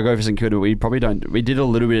because I go for St Kilda. We probably don't. We did a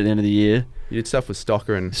little bit at the end of the year. You did stuff with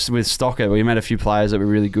Stocker and... With Stocker, we met a few players that were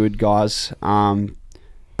really good guys. But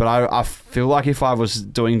I feel like if I was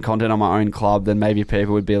doing content on my own club, then maybe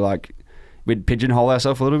people would be like, we'd pigeonhole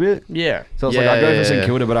ourselves a little bit. Yeah. So it's like I go for St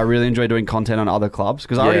Kilda, but I really enjoy doing content on other clubs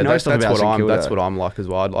because I already know stuff about St Kilda. That's what I'm like as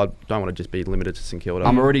well. I don't want to just be limited to St Kilda.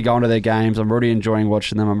 I'm already going to their games. I'm already enjoying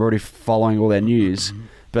watching them. I'm already following all their news.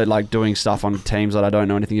 But like doing stuff on teams that I don't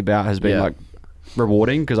know anything about has been like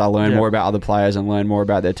rewarding because I learn more about other players and learn more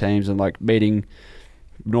about their teams and like meeting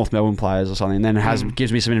North Melbourne players or something. And then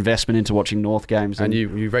gives me some investment into watching North games. And you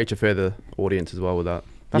reach a further audience as well with that.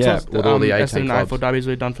 That's with all the 18 clubs. AFLWs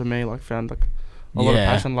we've done for me. Like found like a lot of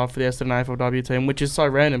passion and love for the Essendon AFLW team, which is so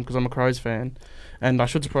random because I'm a Crows fan, and I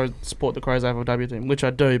should support the Crows AFLW team, which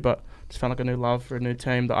I do. But just found like a new love for a new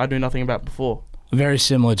team that I knew nothing about before. Very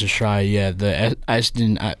similar to Shrey, the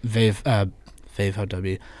Essendon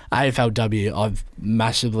VFLW. AFLW, I've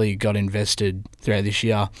massively got invested throughout this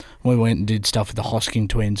year. We went and did stuff with the Hosking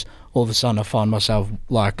twins. All of a sudden I find myself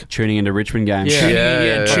like... tuning into Richmond games.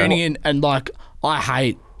 Tuning in. And like, I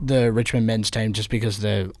hate the Richmond men's team just because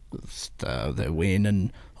they win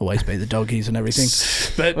and always beat the doggies and everything.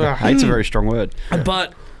 But hate's a very strong word.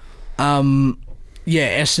 But,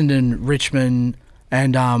 Essendon, Richmond...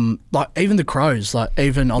 And like even the Crows, like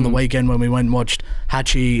even on the weekend when we went and watched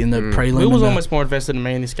Hatchie in the prelim. Will was almost more invested in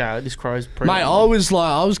me in this guy, this Crows prelim. Mate,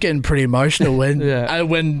 I was getting pretty emotional when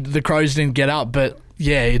when the Crows didn't get up. But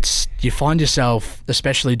yeah, it's you find yourself,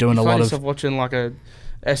 especially doing a lot of watching like a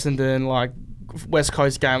Essendon like West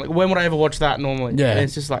Coast game. Like, when would I ever watch that normally? Yeah, and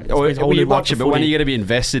it's just like you watch it, but when are you going to be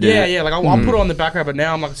invested in it? Yeah, like I'll put it on the background, but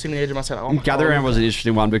now I'm like sitting on the edge of my seat. Like, Gather Round was an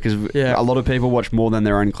interesting one because a lot of people watched more than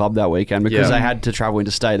their own club that weekend because they had to travel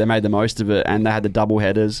interstate. They made the most of it, and they had the double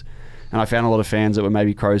headers. And I found a lot of fans that were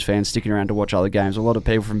maybe Crows fans sticking around to watch other games. A lot of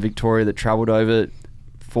people from Victoria that travelled over,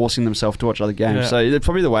 forcing themselves to watch other games. Yeah. So it's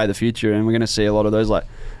probably the way of the future, and we're going to see a lot of those like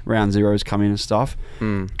round zeros come in and stuff.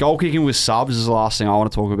 Goal kicking with subs is the last thing I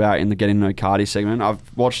want to talk about in the Getting to Know Cardi segment. I've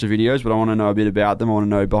watched the videos, but I want to know a bit about them. I want to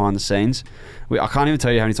know behind the scenes. I can't even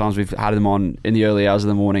tell you how many times we've had them on in the early hours of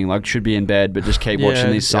the morning. Like, should be in bed, but just keep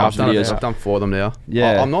watching these subs videos. I've done 4 of them now.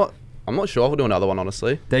 Yeah, I'm not sure if I'll do another one,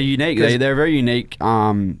 honestly. They're unique. They're a very unique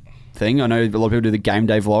thing. I know a lot of people do the game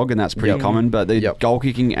day vlog, and that's pretty common. But the goal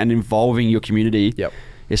kicking and involving your community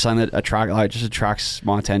is something that attracts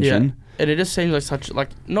my attention. Yeah. And it just seems like such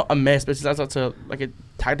not a mess, but it's such a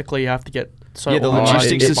tactically you have to get so. Yeah, the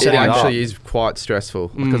logistics it actually is quite stressful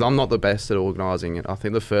because I'm not the best at organising it. I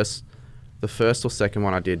think the first or second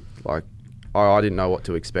one I did, like I didn't know what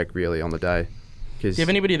to expect really on the day. Do you have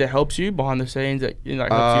anybody that helps you behind the scenes that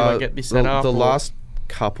helps you get this set up? The last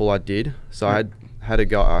couple I did, so I had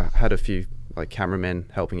a few like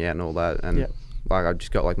cameramen helping out and all that, and like I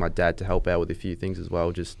just got like my dad to help out with a few things as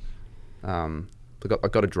well. Just I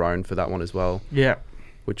got a drone for that one as well. Yeah,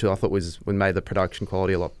 which I thought made the production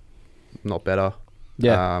quality a lot better.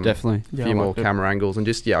 Yeah, definitely. A few more camera angles and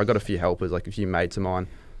just I got a few helpers, like a few mates of mine,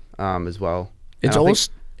 as well. It's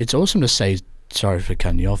awesome to see. Sorry for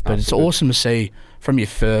cutting you off, but it's awesome to see from your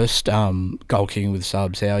first goal kicking with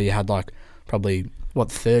subs how you had like probably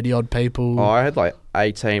 30 odd people. Oh, I had like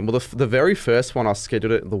 18. Well, the very first one I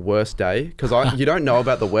scheduled it the worst day because you don't know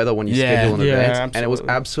about the weather when you schedule in advance, and it was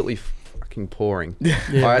absolutely fucking pouring.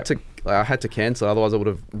 I had to cancel, otherwise I would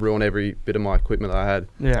have ruined every bit of my equipment that I had.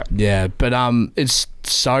 Yeah, but it's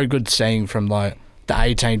so good seeing from like the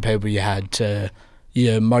 18 people you had to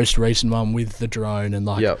your most recent one with the drone and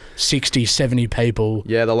like 60, 70 people.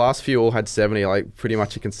 Yeah, the last few all had 70, like pretty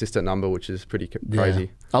much a consistent number, which is pretty crazy.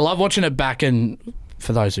 I love watching it back, and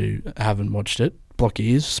for those who haven't watched it, block your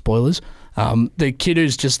ears, spoilers. The kid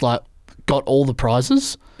who's just like got all the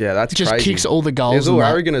prizes. Yeah, that's just crazy. Kicks all the goals. He was all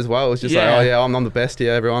arrogant as well. It was just like, oh yeah, I'm the best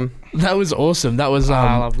here, everyone. That was awesome. That was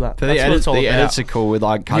I love that. The edits are cool with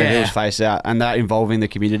like cutting people's face out and that involving the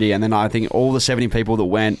community. And then I think all the 70 people that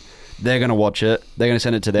went, they're going to watch it. They're going to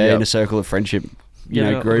send it to their inner circle of friendship,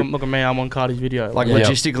 group. Look at me, I'm on Cardi's video. Like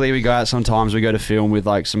logistically, we go out sometimes. We go to film with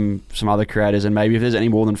like some other creators, and maybe if there's any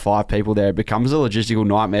more than 5 people there, it becomes a logistical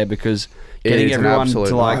nightmare because getting everyone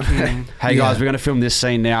to like, hey guys, we're going to film this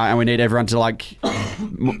scene now, and we need everyone to like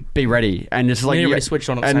be ready. And it's like everybody switched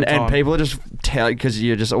on at the same time. And people are just because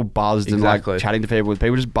you're just all buzzed and like chatting to people.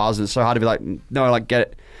 People just buzzed. It's so hard to be like, no, like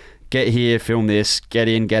get here, film this, get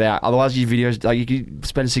in, get out. Otherwise, your videos, like you could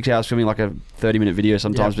spend 6 hours filming like a 30-minute video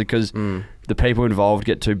sometimes because the people involved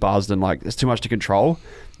get too buzzed and like it's too much to control.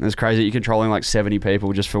 And it's crazy that you're controlling like 70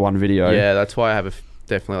 people just for one video. Yeah, that's why I have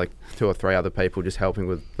definitely like 2 or 3 other people just helping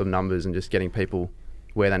with the numbers and just getting people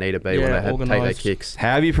where they need to be when they take their kicks.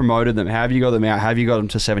 How have you promoted them? How have you got them out? How have you got them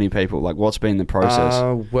to 70 people? Like, what's been the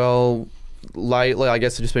process? Well, lately, I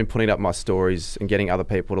guess I've just been putting up my stories and getting other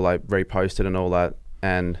people to like repost it and all that.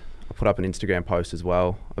 And I put up an Instagram post as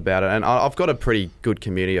well about it. And I've got a pretty good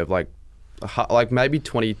community of like maybe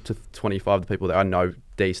 20 to 25 of the people that I know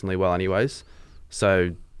decently well anyways.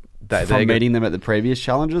 So from meeting them at the previous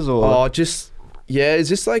challenges or? Oh, just, it's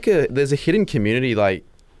just like there's a hidden community like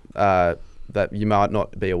that you might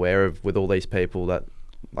not be aware of with all these people that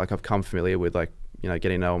like I've come familiar with, like, getting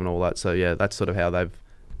to know them and all that. So yeah, that's sort of how they've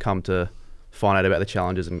come to find out about the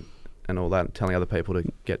challenges and all that, and telling other people to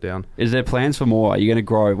get down. Is there plans for more? Are you going to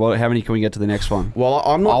grow? Well, how many can we get to the next one? Well,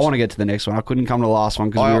 I want to get to the next one. I couldn't come to the last one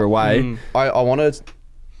because we were away. I want to.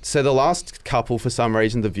 So the last couple, for some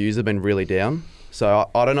reason, the views have been really down. So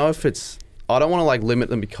I don't know if it's. I don't want to like limit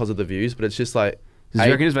them because of the views, but it's just like. Do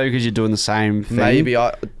you reckon it's maybe because you're doing the same thing? Maybe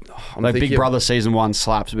I'm like Big Brother season 1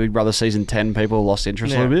 slaps. Big Brother season 10, people lost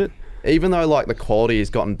interest a little bit. Even though like the quality has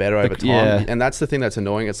gotten better over time, and that's the thing that's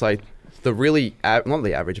annoying. It's like. The really, not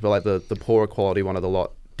the average, but like the poorer quality one of the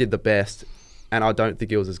lot did the best, and I don't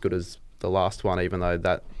think it was as good as the last one, even though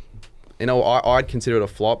that, I'd consider it a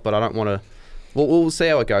flop, but I don't want to. We'll see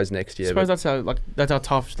how it goes next year. I suppose that's a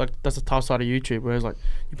tough side of YouTube, whereas like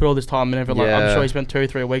you put all this time and effort. Like I'm sure you spent 2 or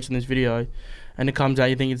 3 weeks in this video, and it comes out,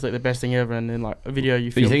 you think it's like the best thing ever, and then like a video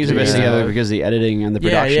you But you think it's the best thing ever because the editing and the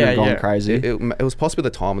production have gone crazy? It was possibly the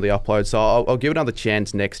time of the upload, so I'll give it another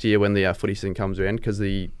chance next year when the footy season comes around, because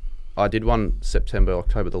I did one September,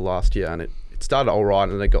 October the last year, and it started all right,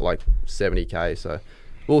 and it got like 70k, so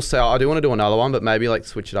we'll see. I do want to do another one, but maybe like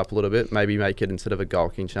switch it up a little bit, maybe make it instead of a goal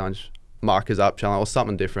kicking challenge, markers up challenge or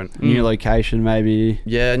something different. New location maybe.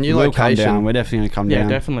 Yeah, new we'll location. Come down. We're definitely going to come down. Yeah,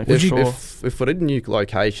 definitely. For sure. If I did a new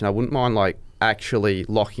location, I wouldn't mind like actually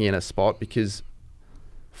locking in a spot, because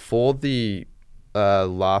for the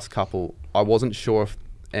last couple, I wasn't sure if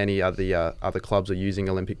any of the other clubs are using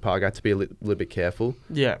Olympic Park. I had to be a little bit careful.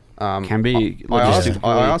 Yeah. Can be. I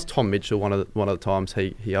asked Tom Mitchell one of the times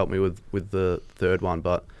he helped me with the third one,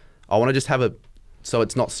 but I want to just have so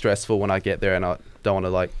it's not stressful when I get there, and I don't want to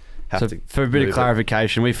like have to. For a bit of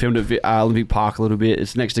clarification, we filmed at Olympic Park a little bit.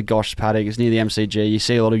 It's next to Gosh Paddock. It's near the MCG. You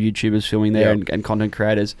see a lot of YouTubers filming there and content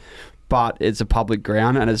creators. But it's a public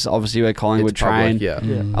ground, and it's obviously where Collingwood train.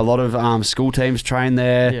 A lot of school teams train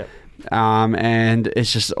there. Yeah. And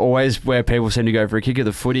it's just always where people seem to go for a kick of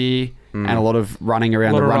the footy and a lot of running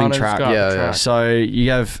around the running track. So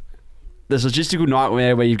you have this logistical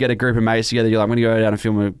nightmare where you get a group of mates together. You're like, I'm going to go down and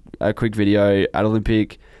film a quick video at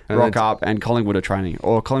Olympic, rock up, and Collingwood are training,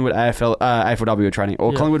 or Collingwood AFLW are training,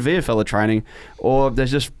 or Collingwood VFL are training, or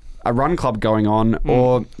there's just a run club going on,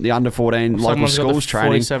 or the under 14 local schools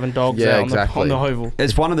training. 47 dogs out on the oval.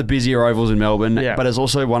 It's one of the busier ovals in Melbourne, but it's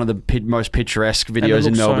also one of the most picturesque videos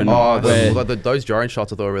in Melbourne. Those drone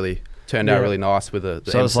shots I thought really turned out really nice with the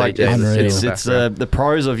so MCG. It's the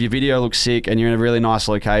pros of your video looks sick, and you're in a really nice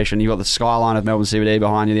location. You've got the skyline of Melbourne CBD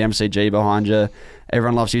behind you, the MCG behind you.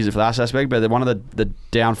 Everyone loves to use it for that aspect, but one of the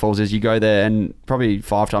downfalls is you go there and probably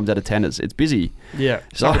 5 times out of 10 it's busy. Yeah,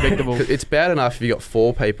 it's unpredictable. It's bad enough if you got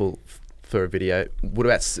 4 people for a video. What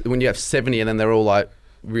about when you have 70 and then they're all like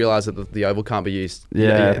realise that the oval can't be used?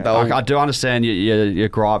 I do understand your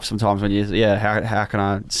gripe sometimes when how can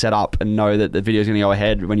I set up and know that the video's going to go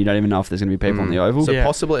ahead when you don't even know if there's going to be people on the oval? So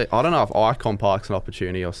possibly, I don't know if Icon Park's an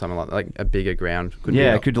opportunity or something like a bigger ground.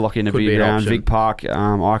 Could lock in a bigger ground. Vic Park,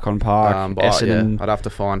 Icon Park, Essendon. I'd have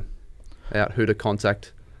to find out who to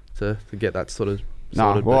contact to get that sort of.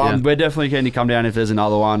 We're definitely keen to come down if there's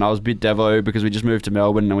another one. I was a bit devo because we just moved to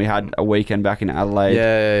Melbourne and we had a weekend back in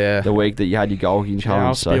Adelaide. The week that you had your goal kicking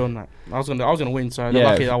challenge. I was on that. I was gonna win, so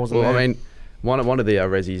lucky I wasn't there. I mean, one of the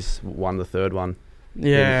Ressies won the third one.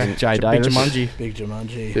 Yeah, Jay Davis. Big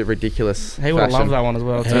Jumanji. Bit ridiculous. He would have loved that one as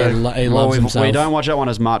well too. He loves himself. We don't watch that one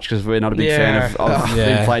as much because we're not a big fan of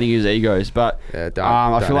inflating his egos. But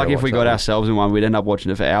I feel like if we got ourselves in one, we'd end up watching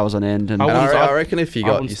it for hours on end. And I reckon if you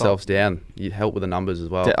got yourselves down, you'd help with the numbers as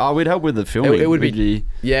well. We'd help with the filming. It would be.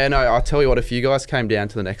 Yeah, no. I'll tell you what. If you guys came down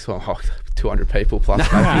to the next one, 200 people plus.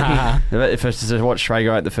 If it's to watch Trey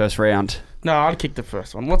go at the first round. No, I'd kick the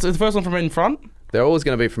first one. What's the first one from in front? They're always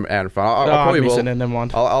going to be from out in front. I probably will. Never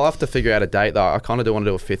mind. I'll have to figure out a date though. I kind of do want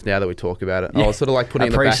to do a fifth now that we talk about it. I was sort of like putting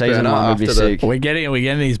in the back burner after the. We're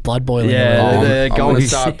getting these blood boiling. Yeah, I'm going to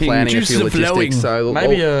start planning a few logistics. So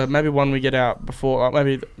maybe one we get out before.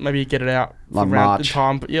 Maybe get it out like for March.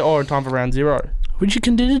 or in time for round 0. Would you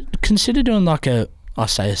consider doing like a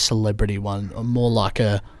celebrity one, or more like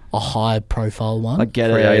a high profile one? Like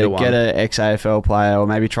get a ex-AFL player, or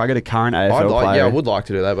maybe try to get a current AFL player. Yeah, I would like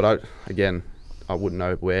to do that, but I wouldn't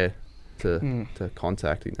know where to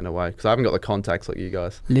contact in a way because I haven't got the contacts like you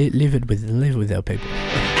guys. Live with our people.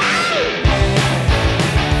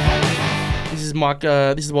 This is Mike.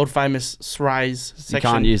 This is the world famous Ressies section. You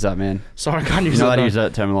can't use that, man. Sorry, I can't use that. You're not allowed to use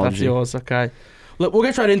that terminology. That's yours. Okay. Look, we'll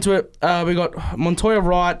get straight into it. We got Montoya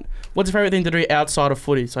Wright. What's your favourite thing to do outside of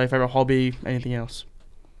footy? So your favourite hobby? Anything else?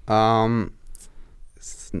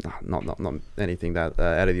 It's not anything that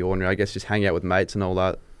out of the ordinary. I guess just hang out with mates and all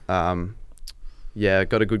that.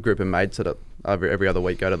 Got a good group of mates that every other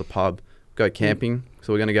week go to the pub, go camping.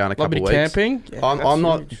 So we're going to go in a couple of weeks. Camping? Yeah, I'm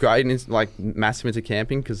not great in massive into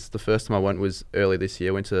camping because the first time I went was early this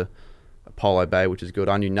year. Went to Apollo Bay, which is good.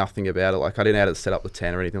 I knew nothing about it. Like I didn't know how to set up the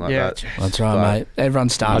tent or anything like that. That's right, mate. Everyone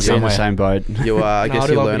starts somewhere. In the same boat. I guess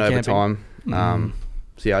you learn over time.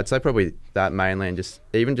 So I'd say probably that mainly, and just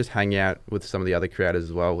hang out with some of the other creators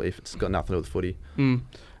as well if it's got nothing to do with footy.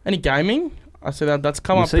 Any gaming? I see that's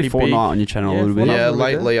come up pretty Fortnite big. on your channel a little bit. Yeah,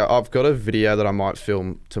 lately I've got a video that I might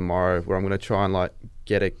film tomorrow where I'm going to try and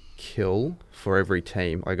get a kill for every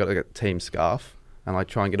team. I got a team scarf and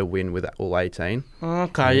try and get a win with all 18.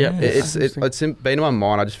 Okay, yeah. It's been in my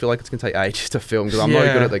mind. I just feel like it's going to take ages to film because I'm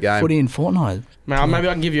not good at the game. Footy in Fortnite. Man, maybe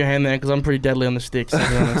I can give you a hand there because I'm pretty deadly on the sticks. To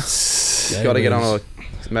be honest. Got to get on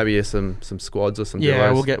maybe some squads or some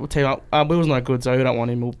duos. We'll team up. Will's not good, so we don't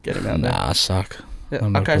want him. We'll get him out there. Nah, I suck. Yeah.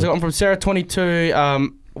 I'm not Okay, so good. I'm from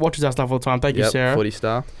Sarah22. Watches our stuff all the time. Thank you, Sarah. Footy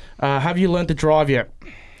star. Have you learned to drive yet?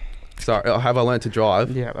 Sorry, have I learned to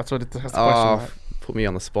drive? Yeah, that's what that's the question. Mate. Put me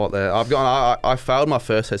on the spot there. I failed my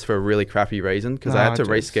first test for a really crappy reason because I had to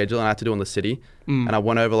reschedule and I had to do it in the city. And I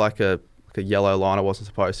went over like a yellow line I wasn't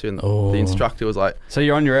supposed to, and the instructor was like, So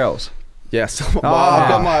you're on your L's? yes. I've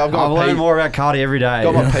got I've learned more about karting every day.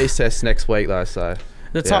 got my pace test next week though, so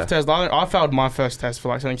The tough test. I failed my first test for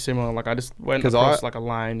like something similar. Like I just went across like a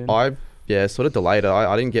lane. And I sort of delayed it.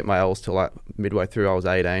 I didn't get my L's till like midway through. I was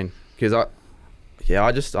 18 because I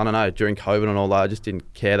don't know, during COVID and all that, I just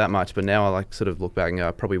didn't care that much. But now I like sort of look back and go,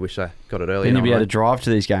 I probably wish I got it earlier. Then you'll be able to drive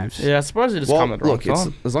to these games. yeah, I suppose it just come at the wrong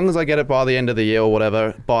time. as long as I get it by the end of the year or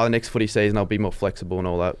whatever, by the next footy season, I'll be more flexible and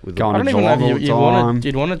all that. With Going I don't to even know drive if all the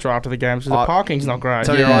you'd want to drive to the games because the parking's not great.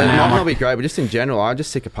 So yeah, you're right, it now might not be great, but just in general, I'm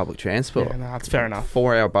just sick of public transport. Yeah, no, that's fair enough.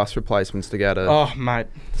 4-hour bus replacements to go to. Oh, mate.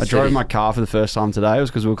 I drove my car for the first time today. It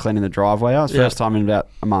was because we were cleaning the driveway out. It was the first time in about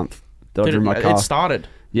a month that I drove my car. It started.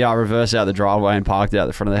 Yeah, I reversed out the driveway and parked it out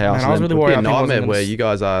the front of the house. Man, I was really It'd be worried. a I think it nightmare wasn't where gonna you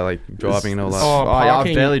guys are like driving and all that. Oh, I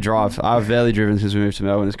parking. barely drive. I've barely driven since we moved to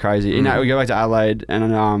Melbourne. It's crazy. You know, we go back to Adelaide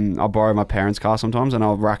and I'll borrow my parents' car sometimes and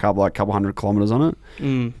I'll rack up like a couple hundred kilometres on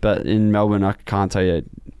it. But in Melbourne, I can't tell you.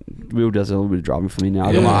 Will does a little bit of driving for me now.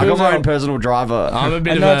 I got my own personal driver. I'm a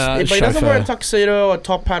bit of But a he doesn't wear a chauffeur. tuxedo or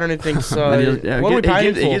top hat or anything. So what are we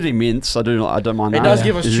paying He for? gives me mints. I don't mind He that. does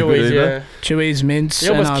give us Is he a good chewies, Uber? yeah. Chewies, mints. He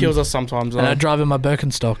almost and, kills us sometimes. And I drive in my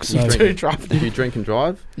Birkenstock. So do drive. Do you drink and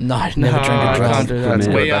drive? no, never No, drink and I drive. can't do that. Good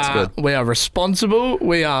man. We That's are good. we are responsible.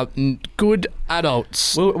 We are good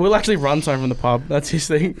adults. We'll actually run something from the pub. That's his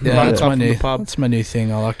thing. Yeah, Run that's stuff my from new the pub. that's my new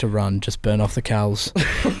thing. I like to run, just burn off the cows.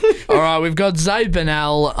 All right, we've got Zay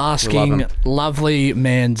Bernal asking, him. lovely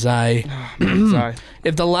man Zay, So,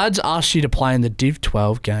 if the lads asked you to play in the Div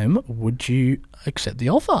 12 game, would you accept the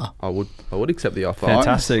offer? I would accept the offer.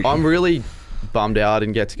 Fantastic. I'm really bummed out I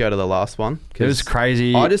didn't get to go to the last one. It was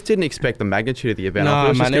crazy. I just didn't expect the magnitude of the event. No, I thought it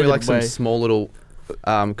was man, just going to be neither like some did we. small little.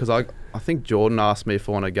 Because I think Jordan asked me if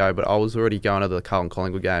I want to go, but I was already going to the Carlton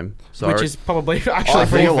Collingwood game. So which is probably I actually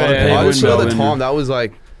think a lot of fair. people I just in feel at the Melbourne- time that was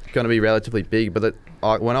like going to be relatively big, but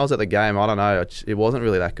when I was at the game, I don't know, it wasn't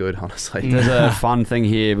really that good, honestly. There's a fun thing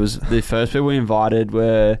here. Was the first people we invited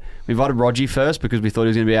Rogie first because we thought he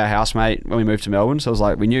was going to be our housemate when we moved to Melbourne. So it was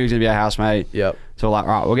like we knew he was going to be our housemate. Yep. So we're like,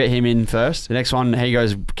 all right, we'll get him in first. The next one, he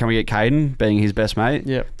goes, can we get Caden, being his best mate?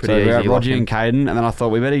 Yeah. Pretty So we easy, had Rogie lock and Caden, and then I thought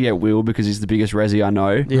we better get Will because he's the biggest Ressie I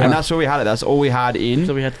know. Yeah. And that's all we had. That's all we had in.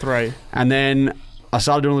 So we had 3. And then I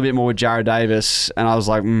started doing a little bit more with Jared Davis, and I was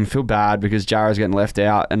like, feel bad because Jared's getting left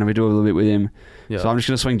out, and we do a little bit with him. Yeah. So I'm just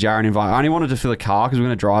going to swing Jared and invite. I only wanted to fill a car because we're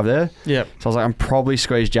going to drive there. Yep. So I was like, I'm probably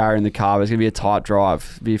squeeze Jared in the car, but it's going to be a tight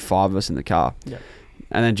drive. Be 5 of us in the car. Yep.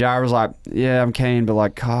 And then Jared was like, yeah, I'm keen, but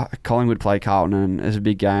like Collingwood play Carlton and it's a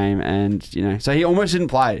big game. And, so he almost didn't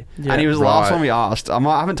play. Yeah. And he was the last Right. one we asked. I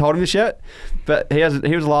haven't told him this yet, but he was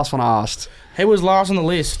the last one I asked. He was last on the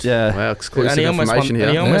list. Yeah. Wow, exclusive And he almost won, information and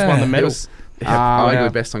he here. almost won the Yeah. medal. I yeah.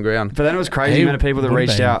 think best on ground. But then it was crazy He the amount of people that would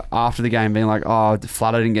reached be. out after the game being like, oh,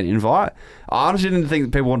 flat I didn't get an invite. I honestly didn't think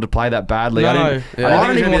that people wanted to play that badly. No, I didn't I think didn't it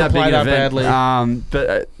was even gonna be want to big play an that event. badly.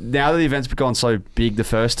 But now that the event's gone so big the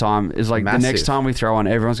first time, is like the next Massive. time we throw on,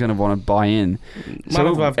 everyone's going to want to buy in. Might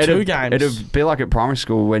as well have 2 games. It'd be like at primary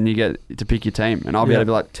school when you get to pick your team, and I'll be Yeah. able to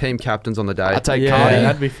be like, Team captains on the day. I take Yeah, Cardi,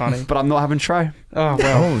 that'd be funny. but I'm not having Trey. Oh,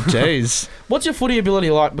 well. Oh, jeez. What's your footy ability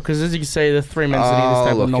like? Because as you can see, the 3 men sitting at this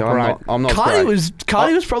table are not great. I'm not Cardi great. was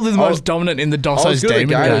probably the I most was- dominant in the I was Dosso's good at the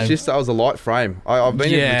Demon game. game. It's just I was a light frame. I've been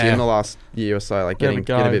in Yeah. the gym the last year or so, like There we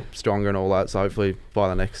getting a go. bit stronger and all that. So hopefully by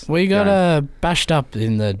the next. We got game. bashed up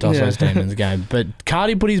in the Dosso's Yeah. Demons game, but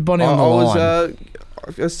Cardi put his body I on the line. was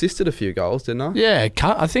I assisted a few goals, didn't I? Yeah,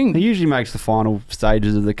 I think He usually makes the final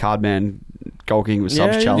stages of the Cardman goal kicking with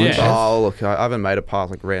subs Yeah, challenge. yeah. Oh look, I haven't made it past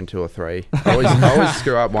like round 2 or 3. I always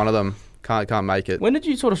screw up one of them. Can't make it. When did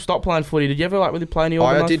you sort of stop playing footy? Did you ever really play any I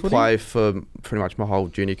organised did footy? play for pretty much my whole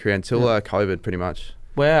junior career until COVID, pretty much.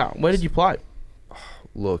 Wow. Where did you play?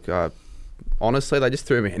 Look, honestly, they just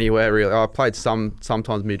threw me anywhere. Really, I played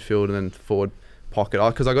sometimes midfield and then forward pocket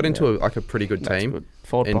because I got into a pretty good That's team good.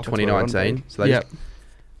 Forward in pockets were on 2019. board. So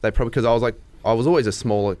they probably because I was always a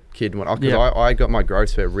smaller kid when Yeah. I got my growth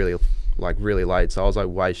spurt really late, so I was like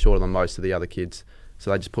way shorter than most of the other kids.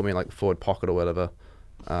 So they just put me in like the forward pocket or whatever.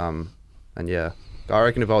 And yeah, I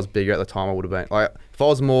reckon if I was bigger at the time, I would have been like if I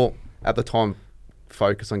was more at the time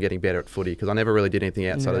focused on getting better at footy because I never really did anything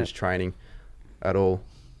outside of just training at all.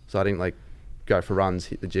 So I didn't like go for runs,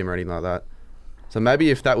 hit the gym or anything like that. So maybe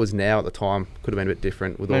if that was now at the time, could have been a bit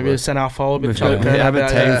different. With Maybe all a centre forward with have a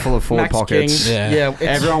team full of forward Max pockets. King. Yeah.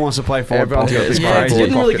 Everyone wants to play forward Everyone's got pocket. this It's great It crazy.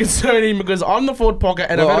 didn't really pocket. concern him because I'm the forward pocket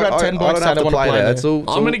and I've had about 10 blokes that I want to play there. there. It's all,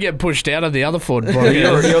 I'm going to get pushed out of the other forward pocket.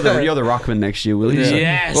 You're the ruckman next year, will you?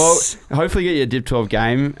 Yes. Well, hopefully get you a Dip 12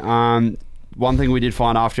 game. One thing we did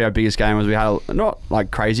find after our biggest game was we had not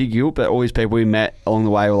like crazy guilt, but all these people we met along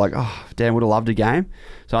the way were like, oh, damn, would have loved a game.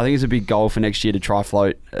 So I think it's a big goal for next year to try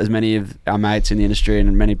float as many of our mates in the industry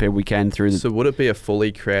and many people we can through the... So would it be a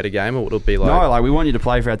fully created game or would it be like... No, like we want you to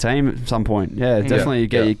play for our team at some point. Yeah, definitely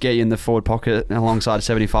get you in the forward pocket alongside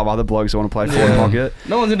 75 other blokes that want to play forward pocket.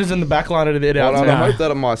 No one's interested in the back line of it Well, out. I hope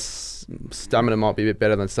that my stamina might be a bit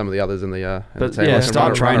better than some of the others in the team. Yeah, I can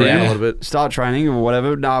start run training. around a little bit. Start training or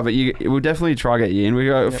whatever. No, but we'll definitely try to get you in. We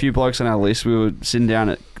got a few blokes on our list. We were sitting down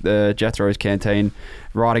at the Jethro's canteen,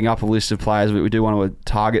 writing up a list of players we do want to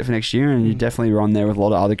target for next year, and you definitely run there with a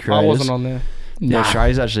lot of other creators. I wasn't on there. Yeah,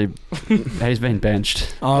 Trey's actually he's been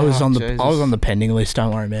benched. I was on Jesus. the pending list.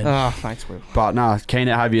 Don't worry, man. Thanks, Will. But no, keen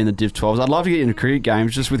to have you in the Div 12s. I'd love to get you into cricket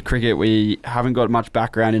games. Just with cricket, we haven't got much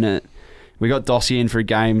background in it. We got Dossie in for a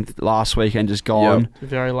game last week and just gone.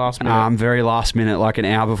 Very last minute. Very last minute, like an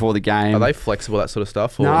hour before the game. Are they flexible, that sort of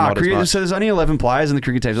stuff? Or Nah, not as much? so there's only 11 players in the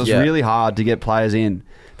cricket team, so it's really hard to get players in.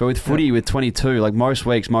 But with footy, with 22, like most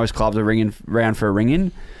weeks, most clubs are ringing round for a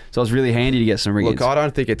ring-in. So it's really handy to get some ring-ins. Look, I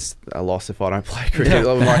don't think it's a loss if I don't play cricket.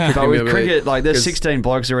 But with cricket, like there's 16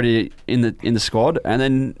 blokes already in the squad, and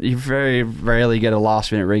then you very rarely get a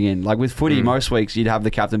last-minute ring-in. Like with footy, most weeks you'd have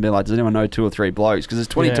the captain be like, "Does anyone know 2 or 3 blokes?" Because there's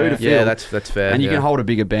 22 to fill. Yeah, that's fair. And you can hold a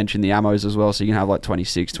bigger bench in the ammos as well, so you can have like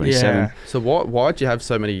 26, 27. Yeah. So why'd you have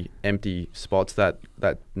so many empty spots that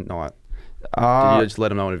night? Did you just let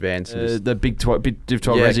them know in advance? And just... The big Div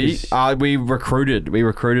 12 Yeah, Resi. We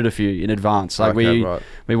recruited a few in advance. Like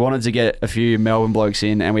we wanted to get a few Melbourne blokes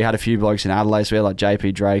in, and we had a few blokes in Adelaide. So we had like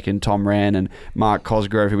JP Drake and Tom Rand and Mark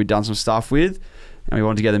Cosgrove, who we'd done some stuff with, and we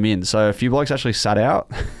wanted to get them in. So a few blokes actually sat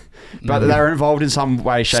out. But they were involved in some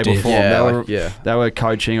way, shape, or form. They were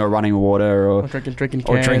coaching or running water or drinking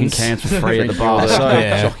cans for free at the bar.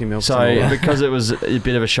 So because it was a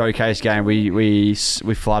bit of a showcase game, we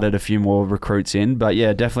flooded a few more recruits in. But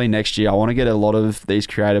yeah, definitely next year I want to get a lot of these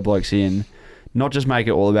creative blokes in. Not just make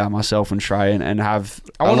it all about myself and Trey and have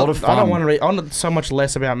a lot of fun. I want so much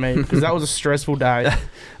less about me because that was a stressful day.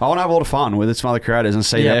 I want to have a lot of fun with some other creators and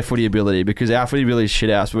see their footy ability, because our footy ability is shit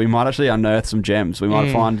house, but we might actually unearth some gems. We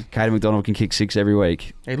might find Caden McDonald can kick 6 every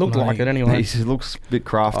week. He looked like it anyway. He looks a bit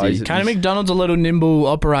crafty. Caden McDonald's a little nimble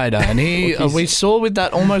operator, and we saw with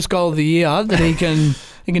that almost goal of the year that he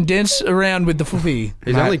can dance around with the footy.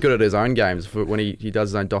 He's only good at his own games when he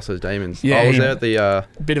does his own Dossos Demons. Yeah, I was there at the...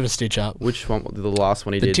 bit of a stitch up. Which one? The last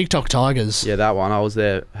one he did. The TikTok Tigers. Yeah, that one. I was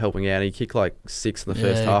there helping out. He kicked like 6 in the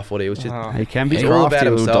first half. He was just... He can be crafty, all about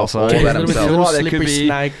himself. All about himself. There could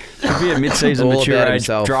be a mid-season mature age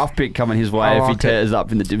draft pick coming his way if he tears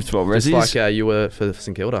up in the Div 12 Ressies. Just like you were for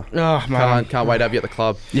St Kilda. Oh, man. Can't wait to have you at the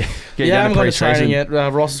club. I haven't got to training yet.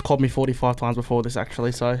 Ross has called me 45 times before this,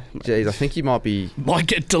 actually. So, jeez, I think you might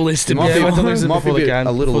get delisted. Might be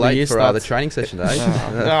a little late for the training session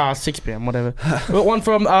today. 6 p.m, whatever. But one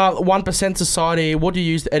from 1% Society. What do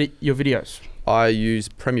you use to edit your videos? I use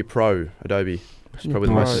Premiere Pro, Adobe. Which is probably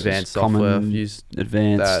the most advanced software I've used.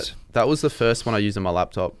 Advanced. That was the first one I used on my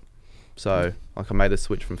laptop. So I made the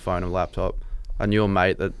switch from phone and laptop. I knew a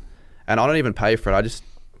mate that, and I don't even pay for it. I just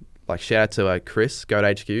shout out to Chris, Goat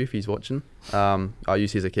HQ, if he's watching. I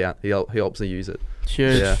use his account. He helps me use it.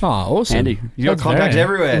 Huge. Yeah. Oh, awesome. Andy, you got contacts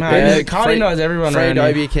everywhere. Cardi knows everyone. Free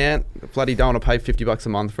Adobe account. Bloody don't want to pay $50 a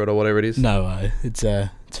month for it or whatever it is. No way. It's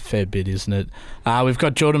a fair bit, isn't it? We've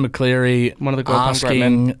got Jordan McCleary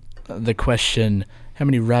asking the question: how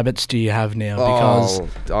many rabbits do you have now? Because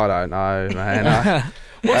I don't know, man.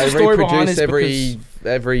 What's the story behind this?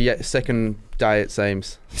 Every second day, it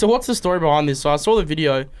seems. So what's the story behind this? So I saw the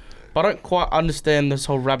video, but I don't quite understand this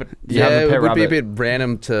whole rabbit. It would be a bit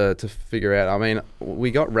random to figure out. I mean,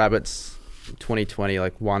 we got rabbits 2020,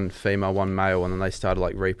 like one female, one male, and then they started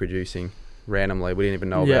reproducing randomly. We didn't even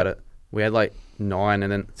know about it. We had 9,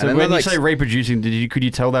 and then... So and when then you say reproducing, could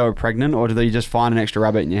you tell they were pregnant, or did they just find an extra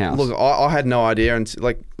rabbit in your house? Look, I had no idea, and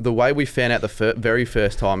the way we found out the very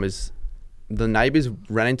first time is the neighbours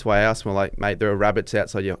ran into our house and were like, mate, there are rabbits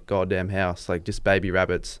outside your goddamn house, just baby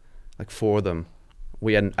rabbits, 4 of them.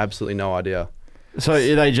 We had absolutely no idea. So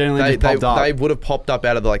they generally just popped up? They would have popped up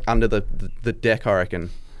out of under the deck, I reckon.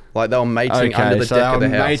 They were mating under the deck of the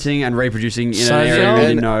house. Mating and reproducing in an area we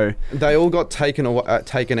didn't know. They all got taken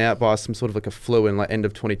out by some sort of a flu in end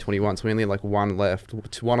of 2021. So we only had 1 left,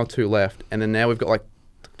 1 or 2 left, and then now we've got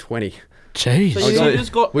 20. Jeez. So you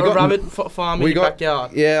just got we a got- rabbit farm in your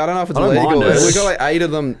backyard. Yeah, I don't know if it's I don't illegal. mind it. We got like 8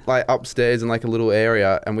 of them like upstairs in like a little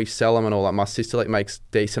area, and we sell them and all that. My sister like makes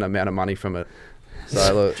decent amount of money from it.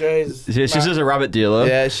 So look, Jesus. She's just a rabbit dealer.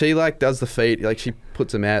 yeah, she like does the feed. Like she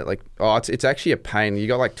puts them out. Like it's actually a pain. You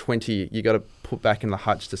got like 20. You got to put back in the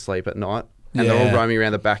hutch to sleep at night, and they're all Yeah. roaming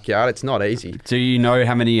around the backyard. It's not easy. Do you know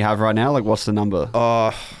how many you have right now? Like, what's the number?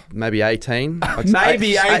 Oh, maybe 18.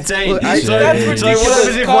 Maybe 18. Look, That's So ridiculous.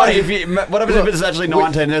 what happens if it's actually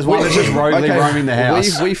 19? There's one that's just roaming the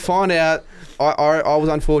house. We find out. I was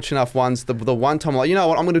unfortunate enough once. The one time, I'm like, you know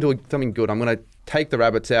what? I'm going to do something good. I'm going to take the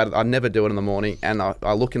rabbits out. I never do it in the morning, and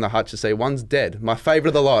I look in the hutch to see one's dead. My favourite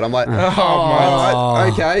of the lot. I'm like,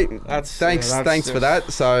 okay, thanks for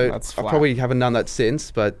that. So That's I flat. probably haven't done that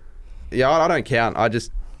since, but yeah, I don't count. I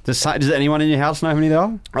just Does anyone in your house know how many there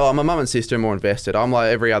are? my mum and sister are more invested. I'm like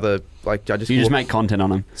every other like I just You just walk- make content on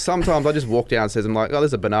them. Sometimes I just walk downstairs. I'm like, oh,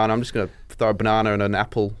 there's a banana. I'm just going to throw a banana and an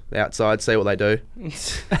apple outside, see what they do.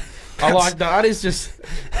 I like that.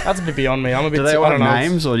 That's a bit beyond me. I'm a bit. Do they all I have don't know.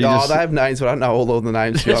 names, or do you Oh, just? they have names, but I don't know all of the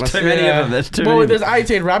names. To be There's honest. too many Yeah. of them. There's too Well, many. there's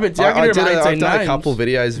 18 rabbits. Yeah, I can do 18 I've done names. a couple of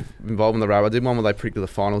videos involving the rabbit. I did one where they predicted the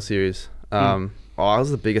final series. It was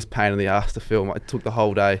the biggest pain in the ass to film. It took the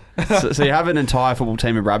whole day. So you have an entire football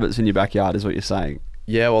team of rabbits in your backyard, is what you're saying?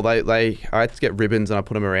 Yeah, well, I had to get ribbons and I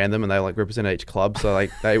put them around them, and they like represent each club. So like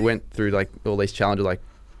they went through like all these challenges, like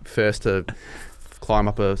first to climb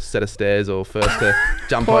up a set of stairs or first to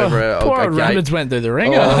jump over a Poor gate. rabbits went through the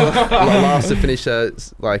ringer. Last to finish a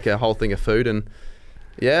whole thing of food, and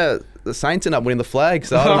yeah, the Saints end up winning the flag.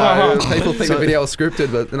 So I don't know. People think the video was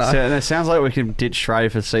scripted, but no. So it sounds like we can ditch Trey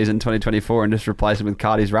for season 2024 and just replace him with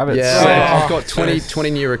Cardi's rabbits. Yeah, Oh, I've got 20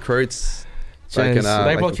 new recruits. Jeez,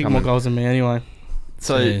 they probably kick more goals than me anyway.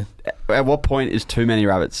 So Yeah. at what point is too many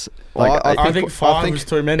rabbits? Well, I think 5 is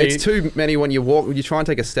too many. It's too many when you walk. When you try and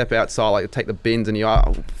take a step outside, like take the bins, and you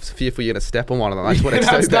are fearful you're going to step on one of them. That's when it's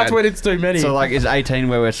too bad. That's when it's too many. So like, is 18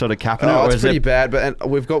 where we're sort of capping it? Oh, or it's is pretty it? bad, but and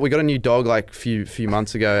we got a new dog like few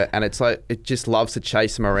months ago, and it's like it just loves to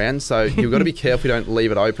chase them around. So you've got to be careful you don't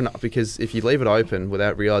leave it open, because if you leave it open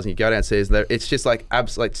without realizing, you go downstairs, and it's just like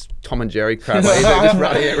like Tom and Jerry crab. They're just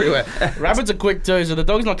running everywhere. Rabbits are quick too, so the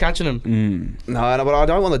dog's not catching them. No, but I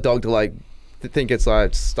don't want the dog to like think it's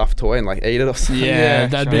like stuffed toy and like eat it or something. Yeah,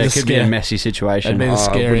 that'd be Yeah, the it could be a scare. messy situation. That'd be the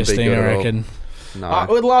Oh, it wouldn't scariest be thing, good I at all. reckon. No.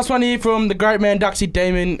 Well, the last one here from the great man Duxie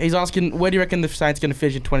Demon. He's asking, where do you reckon the Saints going to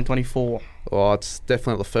finish in 2024? Well, it's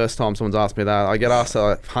definitely not the first time someone's asked me that. I get asked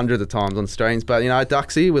like hundreds of times on streams, but you know,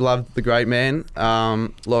 Duxie, we love the great man.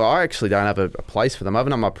 Look, I actually don't have a place for them. I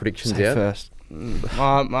haven't done my predictions Say yet. first.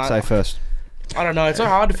 I Say first. don't know. It's so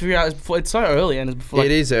hard to figure out. It's so early, and it's before.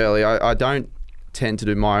 It is early. I don't tend to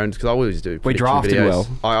do my own because I always do. We prediction drafted videos.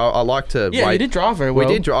 well. I like to. Yeah, wait. you did draft very well.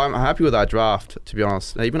 We did. I'm happy with our draft, to be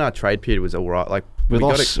honest. Even our trade period was all right. Like We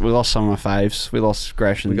got lost some of my faves. We lost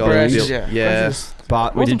Gresh and We got Bruce, Bruce. Yeah. Yeah. Just-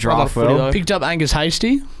 but we wasn't did a lot draft of footy, well. though. Picked up Angus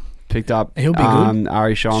Hasty. Picked up He'll be good.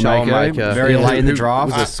 Ari Schoenmaker. Schoenmaker very Yeah. late in the Who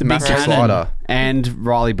draft. was a Big massive cannon. slider. And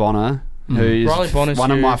Riley Bonner, who is Riley Bonner's one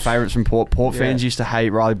of my huge. favourites from Port. Port Yeah. fans used to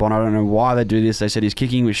hate Riley Bonner. I don't know why they do this. They said his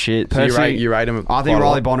kicking was shit. So Personally, you rate him. I quite think a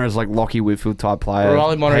Riley lot. Bonner is like Lockie Whitfield type player.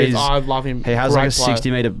 Riley Bonner is, He's- I love him. He has Great like a player.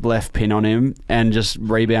 60-metre left pin on him and just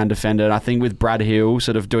rebound defender. And I think with Brad Hill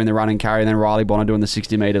sort of doing the run and carry and then Riley Bonner doing the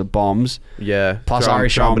 60-metre bombs, Yeah. plus Drum- Ari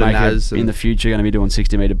Drum Schoenmaker Naz in and the future going to be doing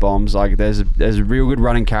 60-metre bombs. Like there's a real good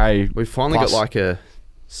run and carry. We've finally plus- got like a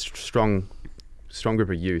strong group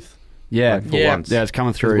of youth. Yeah, like, for Yeah. once. yeah, it's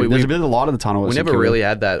coming through. We- There's we- a bit of the light of the tunnel. We at St never Kilda. really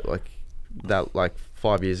had that like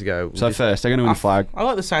 5 years ago. We So just- first, they're going to win the flag. I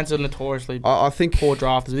like the Saints are notoriously I think poor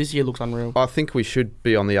drafters. This year looks unreal. I think we should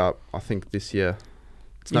be on the up. I think this year.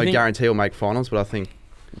 It's You no think- guarantee we'll make finals, but I think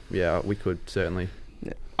we could certainly.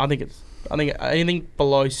 I think anything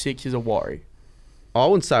below 6 is a worry. I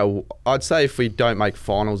wouldn't say. I'd say if we don't make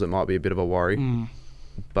finals, it might be a bit of a worry. Mm.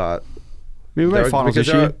 But We there made are- finals because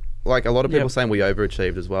this there year. are, like a lot of people Yep. saying we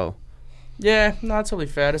overachieved as well, Yeah, no, that's probably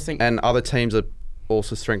fair. I just think and other teams are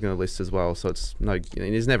also strengthening the list as well. So it's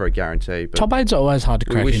it's never a guarantee. But Top eight's always hard to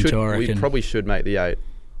we, crack we into, should. I We reckon. probably should make the 8.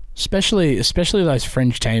 Especially those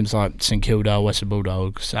fringe teams like St Kilda, Western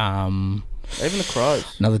Bulldogs, even the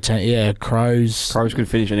Crows. another team, yeah, Crows. Crows could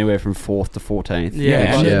finish anywhere from 4th to 14th.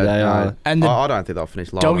 Yeah, and they no. are. And the I don't think they'll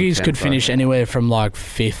finish low. Doggies could finish anywhere from like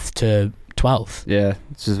 5th to 12th. Yeah,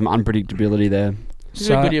 it's just some unpredictability there. This is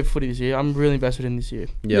a good year of footy this year. I'm really invested in this year.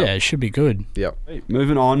 Yeah, Yeah. it should be good.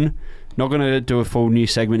 Moving on, not going to do a full new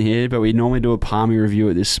segment here, but we normally do a Palmy review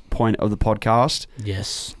at this point of the podcast.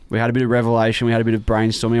 Yes. We had a bit of revelation. We had a bit of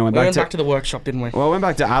brainstorming. I We went back to the workshop, didn't we? Well, I went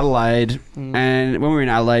back to Adelaide, and when we were in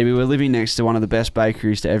Adelaide, we were living next to one of the best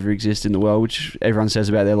bakeries to ever exist in the world, which everyone says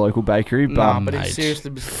about their local bakery. Nah, But but it's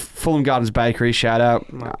seriously... Fulham Gardens Bakery, shout out,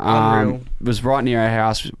 Unreal. was right near our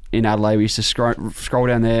house in Adelaide. We used to scroll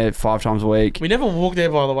down there 5 times a week. We never walked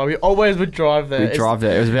there, by the way. We always would drive there. We'd drive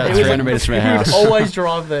there. It was about It was 300 metres from our house. We would always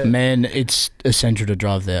drive there. Man, it's essential to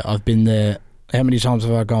drive there. I've been there. How many times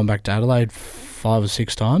have I gone back to Adelaide? 5 or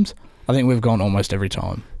 6 times. I think we've gone almost every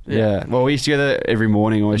time. Yeah. Well, we used to go there every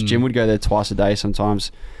morning. Always. Jim would go there twice a day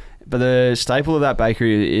sometimes. But the staple of that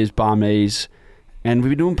bakery is banh mi's. And we've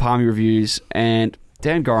been doing palmy reviews, and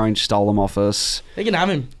Dan Gorringe stole them off us. You can have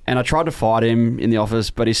him. And I tried to fight him in the office,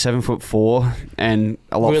 but he's 7'4" and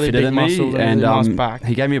a lot Really fitter big than me. muscles and And really nice back.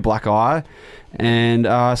 he gave me a black eye. And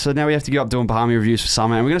so now we have to go up doing banh mi reviews for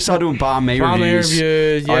summer. And we're going to start doing banh mi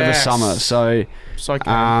reviews over yes. summer. So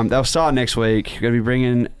they'll start next week. We're going to be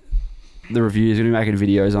bringing the reviews, going to be making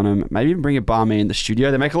videos on them. Maybe even bring a banh mi in the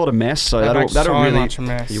studio. They make a lot of mess, so that'll really much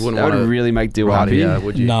mess. You wouldn't that want would to really make Dill ride happy. it,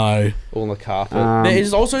 would you? No. All on the carpet. There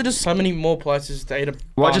is also just so many more places to eat a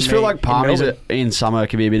Well, I just banh feel mi like in palmies Melbourne. in summer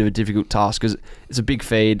can be a bit of a difficult task because it's a big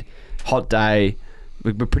feed, hot day.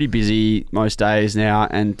 We're pretty busy most days now,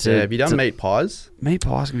 and have you done meat pies? meat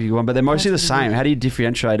pies can be a good one, but they're mostly the same. How do you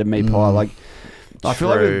differentiate a meat pie? Like, I feel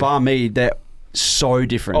like True. with banh mi, they're so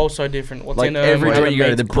different. Also different. What's Like in every where joint you go to,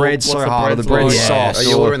 meat's the bread's cooked, so what's hard, the flour bread's like. soft. Are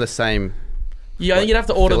you all in the same Yeah, I think you'd have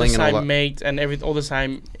to order the filling and all same that? meat and all the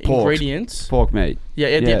same Pork. ingredients. Pork meat. Yeah,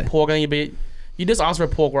 it'd Yeah. be pork. I think it'd be. You just ask for a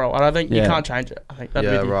pork roll. I don't think you Yeah. can't change it. I think that'd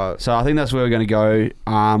Yeah, be right. So I think that's where we're going to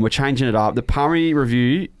go. We're changing it up. The palmy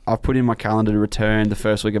review, I've put in my calendar to return the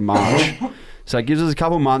first week of March. So it gives us a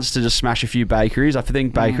couple of months to just smash a few bakeries. I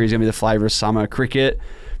think bakery is going to be the flavour of summer. Cricket.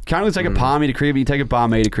 You can't really take a palmy to cricket, but you take a banh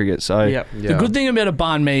mi to cricket. So Yep. Yeah. The good thing about a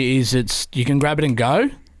banh mi is you can grab it and go.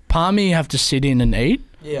 Palmy you have to sit in and eat.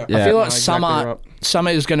 Yeah. Yeah. I feel like No, exactly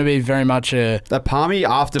summer is going to be very much a the palmy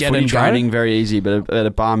after Get footy and go. training, very easy, but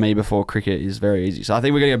a banh mi before cricket is very easy. So I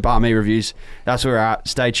think we're going to get banh mi reviews. That's where we're at.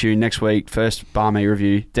 Stay tuned. Next week, first banh mi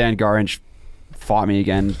review. Dan Gorringe, fight me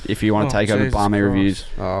again if you want to take over Jesus banh mi Christ. reviews.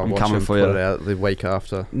 Oh, I'm watch coming them for put you. it out the week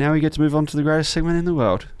after. Now we get to move on to the greatest segment in the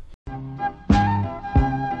world.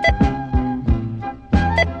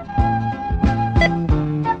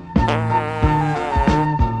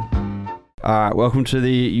 All right, welcome to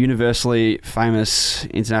the universally famous,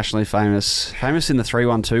 internationally famous in the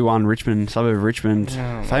 3121 Richmond, suburb of Richmond,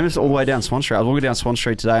 Oh, famous all the way down Swan Street. I was walking down Swan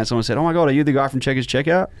Street today and someone said, "Oh my God, are you the guy from Checkers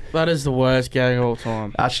Checkout?" That is the worst gag of all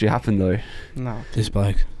time. Actually happened though. No. this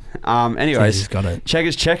bloke. Anyways, He's got it.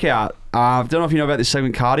 Checkers Checkout. I don't know if you know about this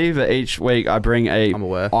segment, Cardi, but each week I bring a I'm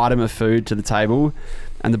aware. item of food to the table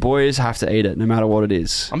and the boys have to eat it no matter what it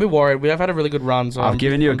is. I'm a bit worried. We have had a really good run. So I've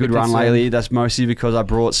given you a good run lately. That's mostly because I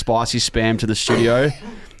brought spicy spam to the studio,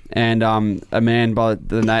 and a man by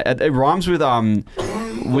the name it rhymes with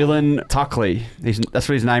Willen Tuckley. That's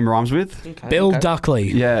what his name rhymes with. Okay, Bill okay.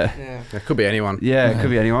 Duckley. Yeah, Yeah. It could be anyone. yeah, it could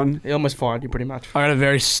be anyone. He almost fired you pretty much. I got a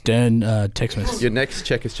very stern text message. Your next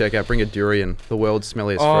Checkers Checkout, bring a durian, the world's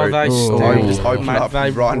smelliest Oh, fruit. they Ooh. Oh, you stink. just open Mate, up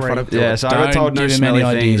they right in front of Yeah, so I got Don't told no give him any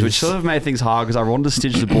smelly things, ideas. which sort of made things hard because I wanted to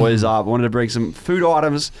stitch the boys up. I wanted to bring some food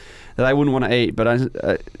items that they wouldn't want to eat, but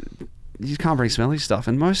you just can't bring smelly stuff.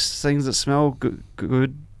 And most things that smell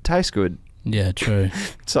good taste good. Yeah, true.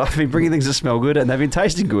 So I've been bringing things that smell good and they've been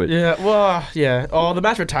tasting good. Yeah, well, yeah. Oh, the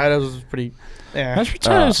mashed potatoes was pretty. Yeah. Mashed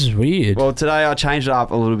potatoes is weird. Well, today I changed it up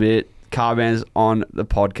a little bit. Cardman's on the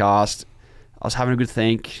podcast. I was having a good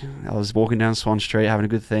think. I was walking down Swan Street having a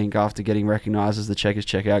good think after getting recognised as the Checkers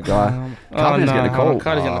Checkout guy. Cardman's getting a call.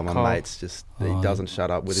 Cardi's getting Oh, a my call. mate's just, he Oh. doesn't shut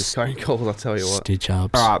up with his phone calls, I'll tell you what. Stitch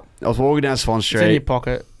ups. All right, I was walking down Swan It's in your Street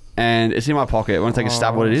pocket. and it's in my pocket. Want to take a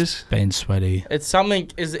stab at what it is? Been sweaty. It's something.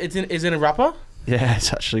 Is in a wrapper? Yeah,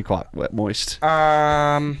 it's actually quite wet, moist.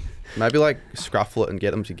 Maybe like scruffle it and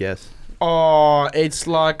get them to guess. Oh, it's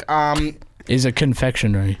like Is it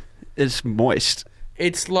confectionery? It's moist.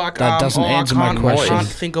 it's like That doesn't answer my I question. can't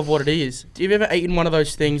think of what it is. Have you ever eaten one of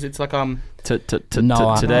those things? It's like No,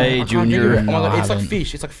 Today, I can't Junior. think of it. Oh my No, God, I it's like haven't.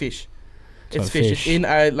 fish. It's like fish. So It's fish. fish. It's in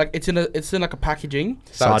a like it's in like a packaging.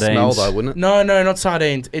 That would smell Sardines. though, wouldn't it? No, not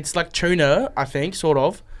sardines. It's like tuna, I think, sort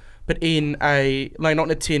of, but in a like not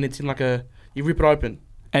in a tin. It's in like a you rip it open.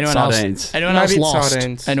 Anyone Sardines. else? Anyone Maybe else it's lost?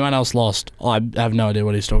 sardines. Anyone else lost? I have no idea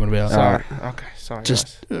what he's talking about. Alright. Okay, sorry.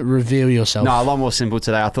 Just reveal yourself. No, a lot more simple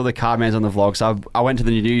today. I thought the Cardman's on the vlog, so I went to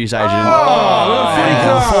the news agent. Oh, and footy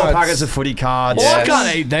got 4 cards. packets of footy cards. I Yes.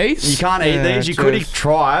 can't eat these. You can't eat Yeah, these. You could truth.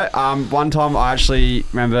 try it. One time, I actually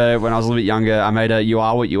remember when I was a little bit younger, I made a "You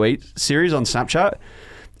Are What You Eat" series on Snapchat,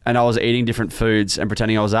 and I was eating different foods and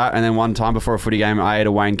pretending I was that. And then one time before a footy game, I ate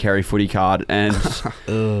a Wayne Carey footy card, and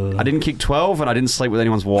I didn't kick 12, and I didn't sleep with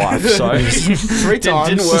anyone's wife. So 3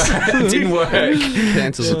 times. Didn't work.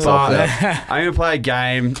 Cancels the top there. I'm gonna play a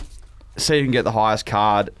game. See who can get the highest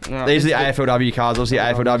card. These are the AFLW cards. Obviously,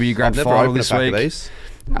 AFLW grand I've never final opened this a pack week. of these.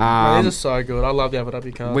 These are so good. I love the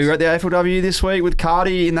AFLW cards. We were at the AFLW this week with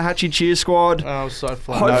Cardi in the Hatchie cheer squad. Oh, so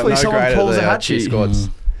fun. Hopefully someone pulls a Hatchie. Squads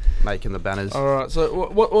making the banners. All right. So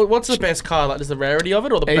what's the best card? Like, is the rarity of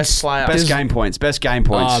it or the best player? Best game points. Best game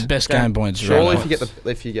points. Best game points. Surely, right.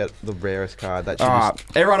 if you get the rarest card, that should All right,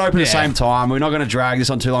 everyone open at the same time. We're not going to drag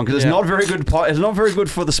this on too long because it's not very good. It's not very good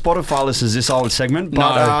for the Spotify listeners. This old segment,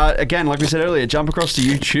 but again, like we said earlier, jump across to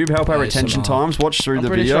YouTube, help our retention times, watch through I'm the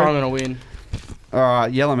pretty video. sure I'm going to win. All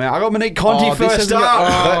right, yell him out. I got Monique Conti first up.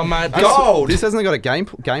 Oh, mate. Gold. This hasn't got a game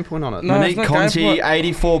point on it. No, Monique it's not Conti, game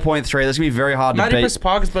 84.3. That's going to be very hard to Matty beat.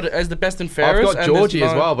 Parkers, but as the best and fairest. I've got Georgie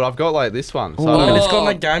as well, but I've got like this one. So I don't And know. it's got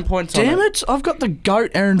no game points on it. Damn it! I've got the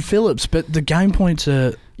GOAT Aaron Phillips, but the game points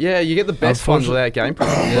are. Yeah, you get the best ones without game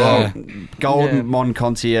points. Yeah. Golden Mon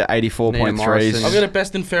Conti at 84.3. Morrison. I've got a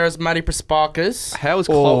best and fairest Matty Parkers. How is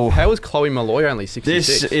Chloe Malloy only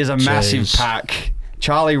 66? This is a massive pack.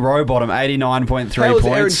 Charlie Rowbottom, 89.3 How is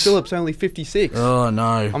points. Aaron Phillips only 56? Oh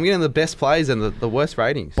no! I'm getting the best plays and the worst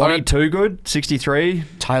ratings. Bonnie Too Good, 63.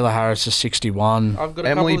 Taylor Harris is 61. I've got a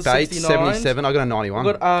Emily couple of Bates, 69s. 77. I got a 91.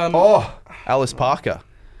 I've got, Oh, Alice Parker.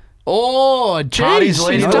 Oh, Party's jeez,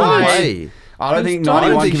 leading he's the done way. it. I don't think I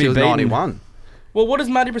don't 91 think can she be was beaten. 91. well, what is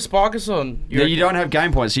Matty Parkers on? Yeah, you don't have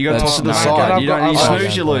game points, so you got to That's toss to the not- side. I've You got- don't. You I've got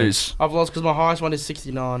snooze, you game lose. I've lost because my highest one is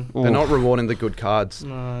 69. Ooh. They're not rewarding the good cards.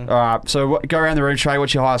 No. All right, so go around the room, Trey.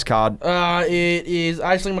 What's your highest card? It is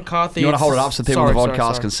Ashley McCarthy. You want to hold it up so people on the Sorry,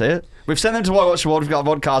 podcast can see it? We've sent them to watch the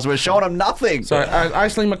podcast. We're showing them nothing. So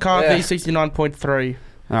Ashley McCarthy, Yeah. 69.3.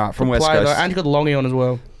 All right, from West Player, Coast. though, and you got the longie on as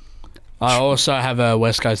well. I also have a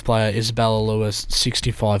West Coast player, Isabella Lewis,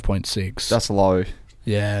 65.6. That's low.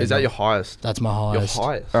 Yeah. Is that your highest? That's my Your highest.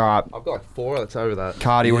 highest? All right, I've got like 4 that's over that.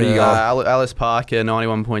 Cardi, what do you got? Alice Parker,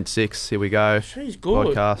 91.6. Here we go. She's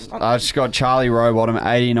good. Podcast. I just got Charlie Rowbottom,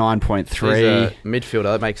 89.3. He's a midfielder.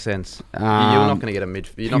 That makes sense. You're not going to get a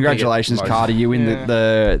midfielder. Congratulations, Cardi. You win Yeah.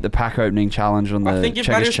 the pack opening challenge on I the think if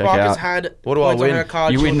Checkers Matty Parkers checkout. had What do I points on win? her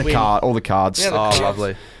card, You she win would the card, all the cards. Yeah, the Oh, cards.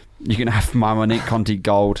 lovely. You can have my Monique Conti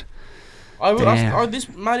gold. Damn. This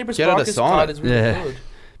Matty Get her to Parkers sign card it. is really Yeah. good.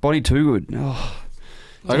 Bonnie Too Good. Oh.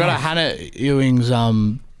 I got a Hannah Ewing's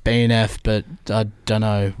BNF, but I don't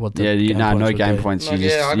know what the Yeah, game no points game would be. points. No, You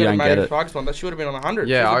just I you got a don't get Matty it. Parkers one. That should have been on 100.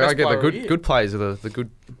 Yeah, She's I best get the player of year. good plays are the good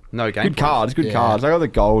no game. Good cards, good Yeah. cards. I got the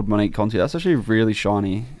gold Monique Conti. That's actually really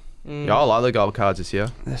shiny. Yeah, I like the gold cards this year.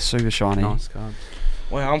 They're super shiny. Nice cards.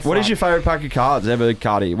 Well, What is your favourite pack of cards ever,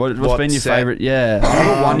 Cardi? What's What been your set? favourite? Yeah, I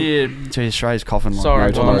got one year to Australia's coffin. Like,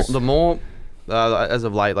 Sorry, no boys. time. The more as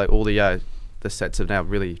of late, like all the sets are now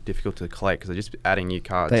really difficult to collect because they're just adding new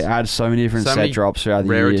cards. They add so many different So set many drops throughout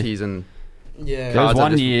the year. rarities and Yeah. There was cards are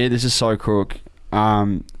one just- year, this is so crook.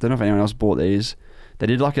 Don't know if anyone else bought these. They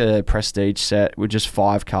did like a prestige set with just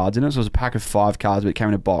 5 cards in it. So it was a pack of 5 cards, but it came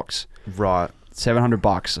in a box. right.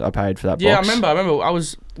 $700 I paid for that Yeah, box. I remember. I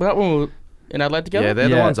was that one we were in Adelaide together. Yeah, they're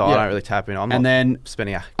the Yeah. ones I Yeah. don't really tap in. I'm And not then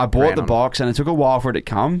spending a I bought grand the on it. box, and it took a while for it to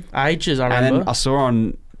come. Ages, I And remember. then I saw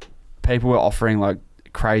on people were offering like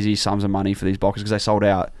crazy sums of money for these boxes because they sold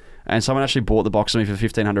out. And someone actually bought the box for me for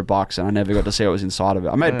 $1,500, and I never got to see what was inside of it.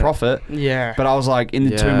 I made Yeah. profit, yeah. but I was like in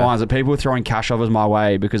the two Yeah. minds that people were throwing cash offers my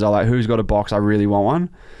way because I like, who's got a box? I really want one.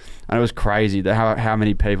 And it was crazy that how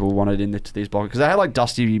many people wanted into these boxes because they had like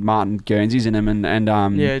Dusty Martin Guernseys in them and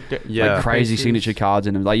Yeah. Yeah. like crazy pieces. signature cards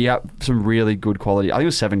in them. Like some really good quality. I think it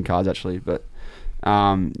was 7 cards actually, but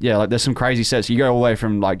yeah, like there's some crazy sets. You go all the way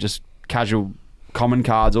from like just casual common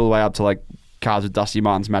cards all the way up to like cards with Dusty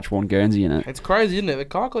Martin's match worn Guernsey in it. It's crazy, isn't it? The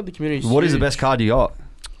card collecting community. What is the best card you got?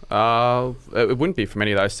 It wouldn't be from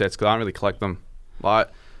any of those sets because I don't really collect them. Like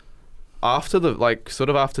after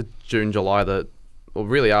after June, July, or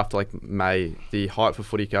really after like May, the hype for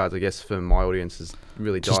footy cards, I guess, for my audience is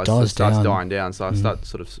really Just starts down. dying down. So I start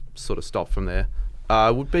sort of stop from there.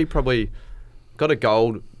 Would be probably got a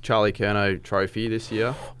gold Charlie Curnow trophy this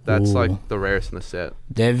year. That's Ooh. like the rarest in the set.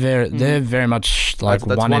 They're very much like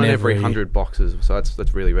That's one in every 100 boxes. So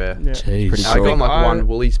that's really rare. Yeah. Jeez. Pretty I got cool. like I- one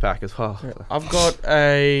Woolies pack as well. I've got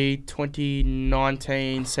a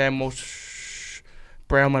 2019 Sam Walsh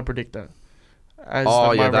Brownlow predictor. As Oh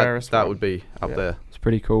my yeah, rarest that one. would be up Yeah. there. It's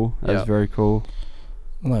pretty cool. That's Yeah. very cool.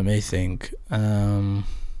 Let me think. It's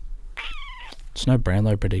no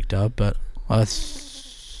Brownlow predictor, but I've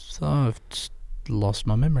just lost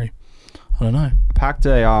my memory. I don't know. I packed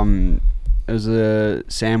a it was a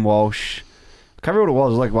Sam Walsh can't remember what it was.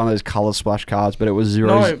 It was like one of those colour splash cards, but it was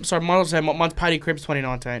zeros. No, sorry, mine's Paddy Cripps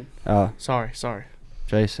 2019. Sorry.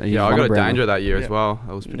 Jeez. Yeah, I got a danger that year Yeah. as well.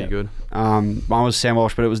 That was pretty good. Mine was Sam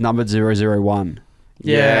Walsh, but it was numbered 001.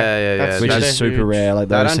 Yeah. Which is super huge. rare. Like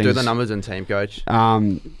They those don't do things. the numbers in Team Coach.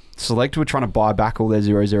 Select were trying to buy back all their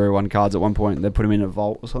 001 cards at one point. They put them in a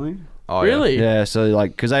vault or something. Oh, Really? Yeah, so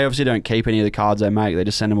like, because they obviously don't keep any of the cards they make, they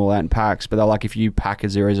just send them all out in packs. But they're like, if you pack a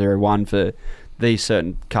 001 for these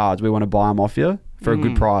certain cards, we want to buy them off you for a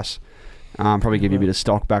good price. Probably give you a bit of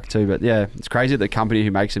stock back too. But yeah, it's crazy that the company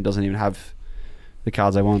who makes them doesn't even have the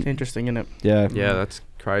cards they want. Interesting, isn't it? Yeah. Yeah, that's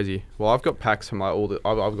crazy. Well, I've got packs from like all the.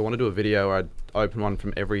 I want to do a video where I open one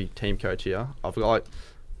from every Team Coach here. I've got like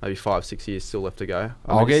maybe 5-6 years still left to go.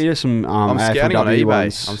 I'll get you some. I'm scanning on AFLW eBay.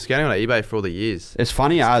 ones. I'm scanning on eBay for all the years. It's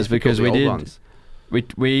funny as because All the we old did. ones.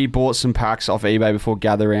 We bought some packs off eBay before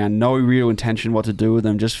Gather Round. No real intention what to do with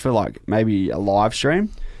them, just for like maybe a live stream.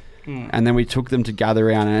 And then we took them to Gather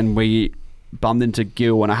Round and we bumped into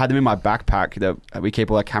Gil, and I had them in my backpack that we keep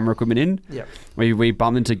all our camera equipment in. Yep. We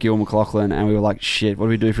bumped into Gil McLaughlin and we were like, shit, what do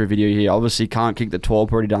we do for a video here? Obviously can't kick the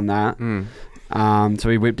 12, already done that. So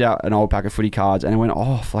we whipped out an old pack of footy cards and it went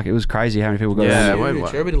off. Like, it was crazy how many people got Yeah, it. it went Huge. well.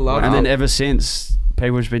 Everybody loved And it. then ever since,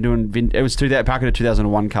 people have been doing... it was that packet of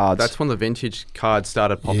 2001 cards. That's when the vintage cards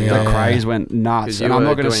started popping Yeah. up. The craze went 'Cause nuts. you And I'm were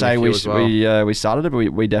not going to doing say a we few as well. we started it, but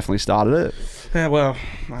we definitely started it. Yeah, well,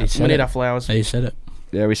 we said need it. our flowers. He said it.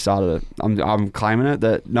 Yeah, we started it. I'm claiming it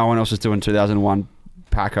that no one else is doing 2001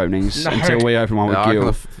 pack openings No. until we open one with Yeah, I Gil.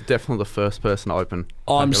 reckon definitely the first person to open.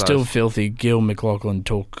 I'm pack of still those. filthy. Gil McLaughlin's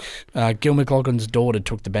daughter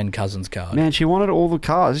took the Ben Cousins card. Man, she wanted all the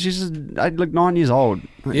cards. She's like 9 years old.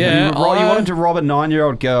 Yeah, you wanted to rob a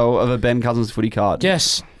 9-year-old girl of a Ben Cousins footy card.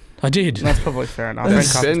 Yes, I did. That's probably fair enough.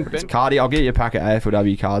 Ben- Cardi, I'll get you a pack of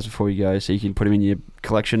AFLW cards before you go, so you can put them in your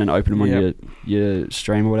collection and open them on your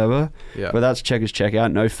stream or whatever. Yeah. But that's checkers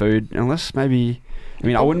checkout, no food, unless maybe. I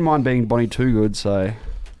mean, I wouldn't mind being Bonnie Too Good, so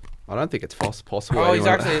I don't think it's possible. Oh, he's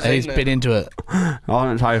anyway. actually He's bit into it. I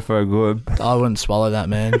don't take for a good. I wouldn't swallow that,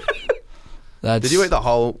 man. That's, Did you eat the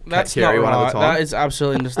whole That's carry not one right. at a time? That is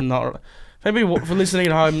absolutely just not. Maybe for listening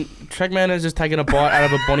at home, Trackman has just taken a bite out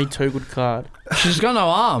of a Bonnie Too Good card. She's got no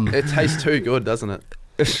arm. It tastes too good, doesn't it?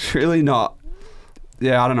 It's really not.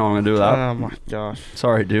 Yeah, I don't know what I'm gonna do with that. Oh my gosh.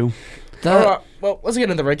 Sorry, Dill. That, All right. Well, let's get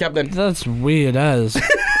into the recap then. That's weird as.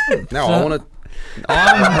 Now I want to.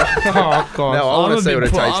 Oh god. Now I want to see what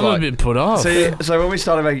it tastes I'm a like. bit put off. See, so when we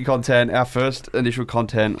started making content, our first initial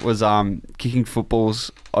content was kicking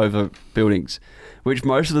footballs over buildings, which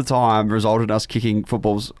most of the time resulted in us kicking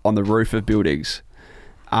footballs on the roof of buildings,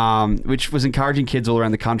 which was encouraging kids all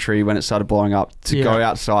around the country when it started blowing up to go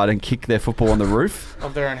outside and kick their football on the roof.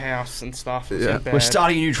 Of their own house and stuff. It's Yeah. bad. We're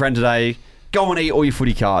starting a new trend today. Go and eat all your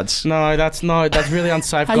footy cards. No, that's really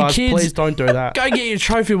unsafe, Hey, guys. kids, Please don't do that. Go get your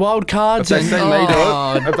trophy wild If cards. they and, say me do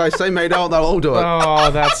it, if they say me do it, they'll all do it.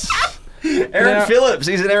 Oh, that's. Aaron Now- Phillips.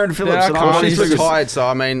 He's an Aaron Phillips. Now and Cardi's I'm He's just- retired, so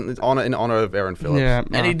I mean, it's in honor of Aaron Phillips. Yeah.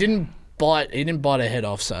 and he didn't bite. He didn't bite her head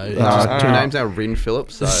off. So Two names now, Rin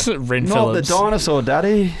Phillips. So Rin not Phillips. the dinosaur,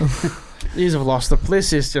 Daddy. These have lost the.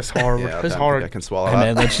 This is just horrible. yeah, I it's don't think I horrible. can swallow Hey, that.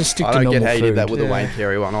 man, let's just stick I to don't normal get how you did that food. with the Wayne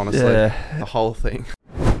Carey one, honestly. Yeah. The whole thing.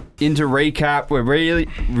 Into recap, we're really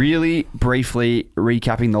briefly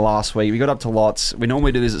recapping the last week. We got up to lots. We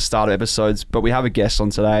normally do this at the start of episodes, but we have a guest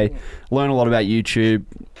on today. Learn a lot about YouTube.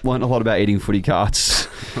 Learn a lot about eating footy cards.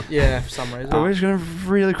 Yeah, for some reason. So we're just going to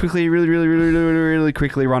really quickly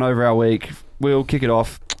run over our week. We'll kick it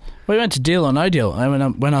off. We went to Deal or No Deal.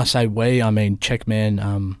 And when I say we, I mean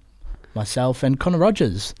Checkman, myself, and Connor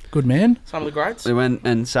Rogers. Good man. Some of the greats. We went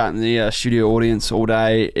and sat in the studio audience all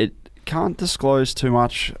day. It can't disclose too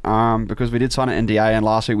much because we did sign an NDA, and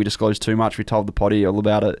last week we disclosed too much. We told the potty all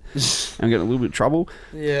about it and getting a little bit of trouble.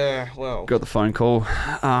 Yeah, well. Got the phone call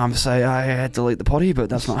say I had to delete the potty, but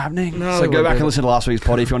that's not happening. No, So they go won't back do and that. listen to last week's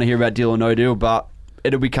potty if you want to hear about Deal or No Deal, but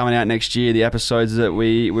it'll be coming out next year. The episodes that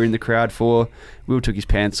we were in the crowd for, Will took his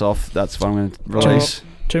pants off. That's what I'm going to release.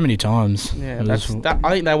 Too many times. Yeah, It was- I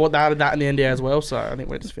think they added that in the NDA as well, so I think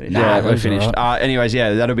we're just finished. Nah, Yeah, it we're was finished. alright. Anyways,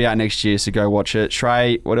 yeah, that'll be out next year, so go watch it.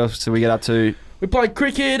 Shrey, what else did we get up to? We played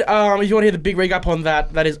cricket. If you want to hear the big recap on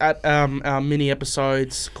that, that is at our mini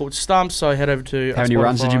episodes called Stumps. So head over to. How many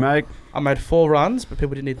runs did you make? I made 4 runs, but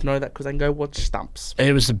people didn't need to know that because they can go watch Stumps.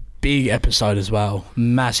 It was a big episode as well.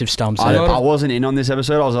 Massive stumps. I out. wasn't in on this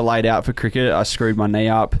episode. I was laid out for cricket. I screwed my knee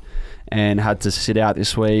up and had to sit out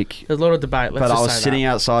this week. There's a lot of debate. But I was sitting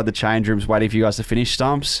outside the change rooms waiting for you guys to finish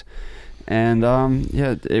Stumps. And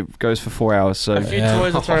yeah, it goes for 4 hours. So A few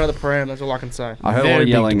toys are thrown out of the pram. That's all I can say. I heard a lot Very of big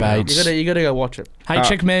yelling. debates. You gotta go watch it. Hey,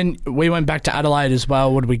 check, man. We went back to Adelaide as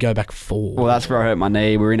well. What did we go back for? Well, that's where I hurt my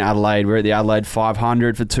knee. We're in Adelaide. We're at the Adelaide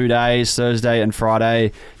 500 for 2 days, Thursday and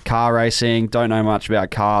Friday. Car racing. Don't know much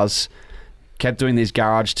about cars. Kept doing these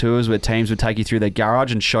garage tours where teams would take you through their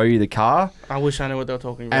garage and show you the car I wish I knew what they were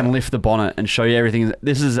talking about. and lift the bonnet and show you everything.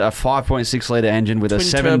 This is a 5.6 litre engine with Twin a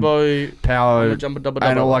 7 turbo power. double.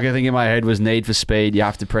 And all I could think in my head was Need for Speed. You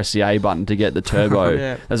have to press the A button to get the turbo.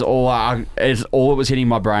 Yeah. That's all. It's all that was hitting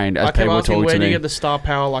my brain as I kept people were asking, talking where to do you me. get the star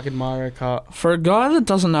power like in Mario Kart? For a guy that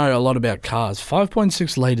doesn't know a lot about cars,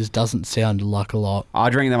 5.6 litres doesn't sound like a lot.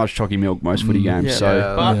 I drink that much chalky milk most footy games, Yeah.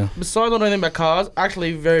 so But Yeah. besides not knowing anything about cars,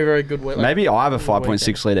 actually very, very good. maybe I have a good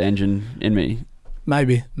 5.6 litre engine in me.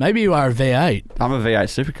 Maybe you are a V8. I'm a V8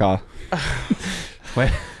 supercar. Wait,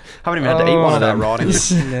 haven't even had to eat one of them. Riding.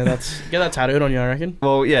 Yeah, get that tattooed on you, I reckon.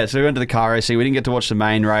 Well, yeah, so we went to the car racing. We didn't get to watch the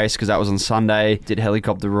main race because that was on Sunday. Did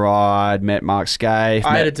helicopter ride, met Mark Scaife,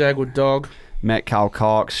 I ate a met, Dagwood dog. met Carl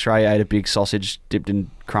Cox. Trey ate a big sausage dipped in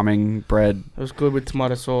crumbing bread. It was good with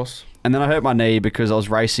tomato sauce. And then I hurt my knee because I was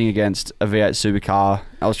racing against a V8 supercar.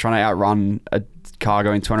 I was trying to outrun a car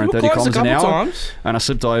going 230 You were close a kilometres an couple hour. times. And I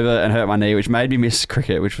slipped over and hurt my knee, which made me miss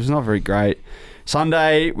cricket, which was not very great.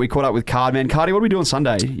 Sunday, we caught up with Cardman. Cardi, what did we do on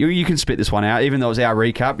Sunday? You can spit this one out, even though it was our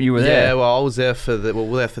recap. You were Yeah, there. well, I was there for the we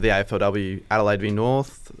were there for the AFLW Adelaide v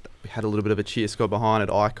North. We had a little bit of a cheer squad behind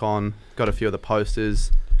at Icon. Got a few of the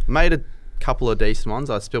posters. Made a couple of decent ones.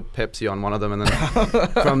 I spilled Pepsi on one of them, and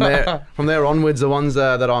then from there onwards, the ones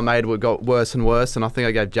that I made got worse and worse. And I think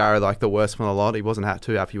I gave Jared like the worst one a lot. He wasn't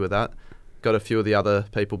too happy with that. Got a few of the other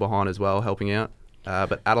people behind as well helping out.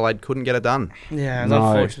 But Adelaide couldn't get it done. Yeah, it's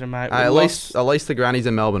No. unfortunate, mate. We At lost- least the grannies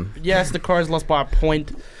in Melbourne. Yes, the Crows lost by a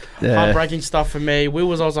point. Yeah. Heartbreaking stuff for me. Will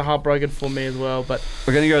was also heartbroken for me as well. But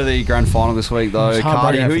We're going to go to the grand final this week, though. It's Cardi,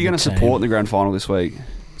 heartbreaking who are you for going to the support team. in the grand final this week?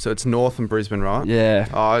 So it's North and Brisbane, right? Yeah.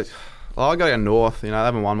 I got to go North. You know, they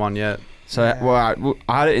haven't won one yet. So, Yeah. well,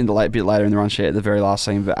 I had it in the bit later in the run sheet at the very last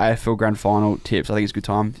thing, but AFL grand final tips, I think it's a good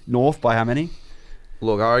time. North by how many?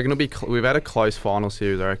 Look, I reckon it'll be. We've had a close final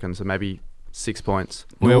series, I reckon. So maybe 6 points.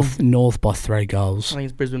 North by 3 goals. I think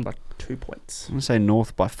it's Brisbane by 2 points. I'm going to say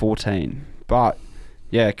North by 14. But,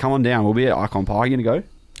 yeah, come on down. We'll be at Icon Park. You going to go?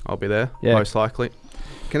 I'll be there, Yeah. most likely.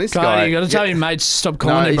 Can this Cardi, guy? you got to tell your mates to stop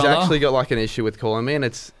calling No, you, he's brother. actually got like an issue with calling me, and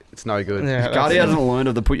it's no good. Yeah, Cardi that's- hasn't learned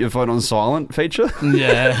of the put your phone on silent feature.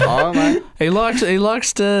 Yeah. Oh, mate. He likes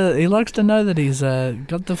to know that he's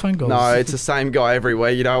got the phone calls. No, it's the same guy every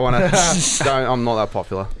week. You don't want to. I'm not that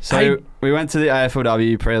popular. So Hey- we went to the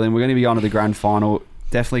AFLW prelim. We're going to be on to the grand final.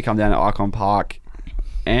 Definitely come down to Icon Park.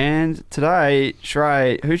 And today,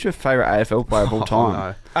 Shrey, who's your favourite AFL player of all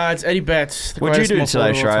time? Oh, It's Eddie Betts. The What'd you greatest do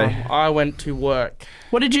small today, forward of all Shrey? time. I went to work.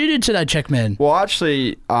 What did you do today, Checkman? Well,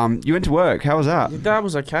 actually, you went to work. How was that? That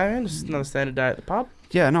was okay, man. Just another standard day at the pub.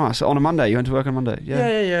 Yeah, nice. On a Monday. You went to work on Monday.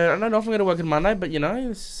 Yeah. I don't know if I'm going to work on Monday, but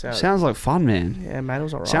this is how Sounds like fun, man. yeah, mate, it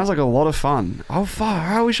was alright. Sounds like a lot of fun. Oh, fuck.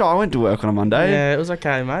 I wish I went to work on a Monday. Yeah, it was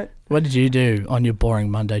okay, mate. What did you do on your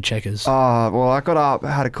boring Monday checkers? Well, I got up,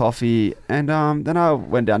 had a coffee, and then I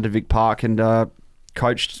went down to Vic Park and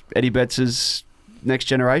coached Eddie Betts' Next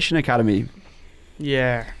Generation Academy.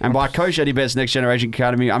 Yeah. And by coach Eddie Betts' Next Generation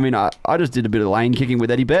Academy, I mean I just did a bit of lane kicking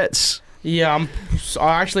with Eddie Betts. Yeah,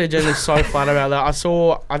 I actually genuinely so flat about that.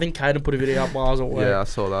 I think Caden put a video up while I was at work. Yeah, I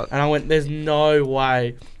saw that. And I went, there's no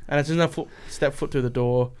way. And as soon as I stepped foot through the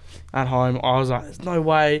door at home, I was like, there's no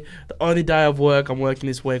way. The only day of work I'm working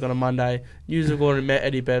this week on a Monday. You've already met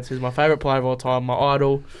Eddie Betts, who's my favourite player of all time, my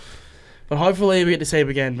idol. But hopefully we get to see him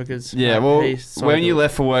again because he's so when you good.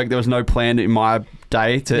 left for work, there was no plan in my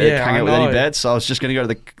day to hang out with Eddie Betts. So I was just going to go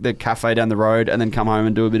to the cafe down the road and then come home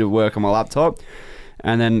and do a bit of work on my laptop.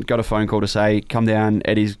 And then got a phone call to say, come down,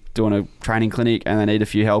 Eddie's doing a training clinic and they need a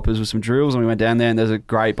few helpers with some drills. And we went down there and there's a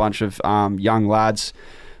great bunch of young lads.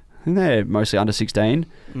 I think they're mostly under 16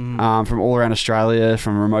 from all around Australia,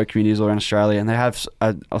 from remote communities all around Australia. And they have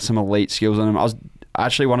some elite skills on them.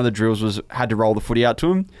 Actually, one of the drills had to roll the footy out to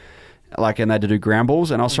them. And they had to do ground balls.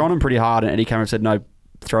 And I was throwing them pretty hard. And Eddie came and said, no,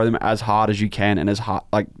 throw them as hard as you can and as hard,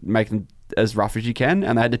 make them as rough as you can,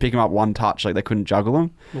 and they had to pick them up one touch, they couldn't juggle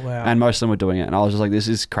them. Wow. And most of them were doing it, and I was just like, this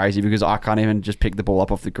is crazy because I can't even just pick the ball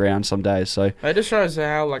up off the ground some days. So it just shows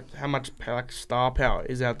how much star power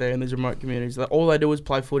is out there in these remote communities. All they do is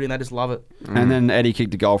play footy and they just love it. And then Eddie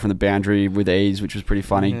kicked a goal from the boundary with ease, which was pretty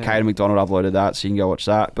funny. Yeah. Caden McDonald uploaded that, so you can go watch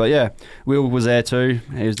that. But yeah, Will was there too.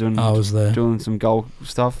 He was doing I was there. some goal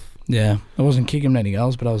stuff. Yeah, I wasn't kicking many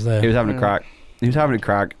goals, but I was there. He was having a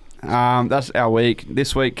crack. That's our week.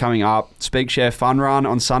 This week coming up, Speak Share Fun Run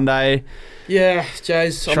on Sunday. Yeah,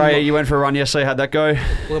 Jays. Trey, you went for a run yesterday. How'd that go?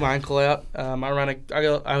 Blew my ankle out.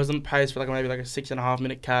 I was on pace for maybe a 6.5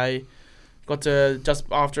 minute K. Got to just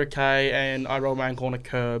after a K and I rolled my ankle on a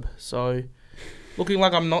curb. So looking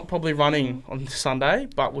like I'm not probably running on Sunday,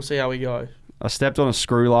 but we'll see how we go. I stepped on a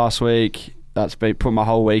screw last week. That's put my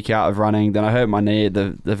whole week out of running. Then I hurt my knee at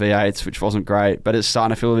the V8s, which wasn't great, but it's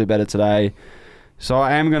starting to feel a bit better today. So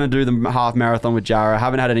I am going to do the half marathon with Jarrah. I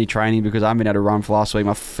haven't had any training because I haven't been able to run for last week.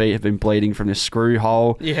 My feet have been bleeding from this screw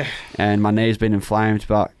hole. Yeah. And my knee's been inflamed,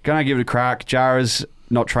 but going to give it a crack. Jarrah's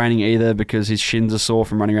not training either because his shins are sore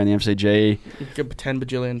from running around the MCG. 10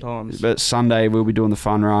 bajillion times. But Sunday we'll be doing the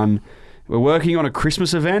fun run. We're working on a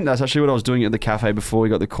Christmas event. That's actually what I was doing at the cafe before we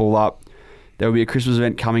got the call up. There will be a Christmas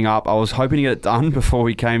event coming up. I was hoping to get it done before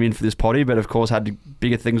we came in for this potty, but of course had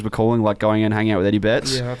bigger things were calling, like going and hanging out with Eddie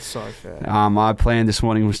Betts. Yeah, that's so fair. My plan this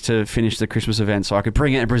morning was to finish the Christmas event so I could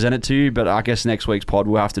bring it and present it to you, but I guess next week's pod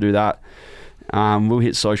we'll have to do that. We'll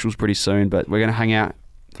hit socials pretty soon, but we're going to hang out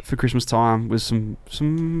for Christmas time with some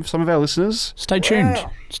of our listeners. Stay tuned.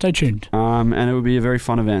 Wow. Stay tuned. And it will be a very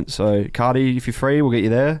fun event. So, Cardi, if you're free, we'll get you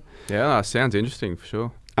there. Yeah, sounds interesting for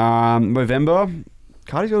sure. November...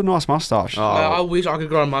 Cardi's got a nice moustache. Oh. I wish I could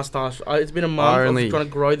grow a moustache. It's been a month of trying to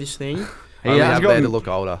grow this thing. He has got to look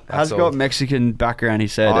older. Has got Mexican background, he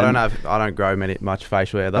said. I don't grow much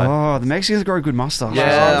facial hair though. Oh, the Mexicans grow good moustache.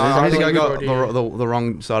 Yeah, I think I got the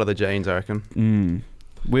wrong side of the genes, I reckon.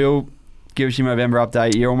 We'll give you a November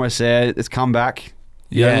update. You're almost there. It's come back.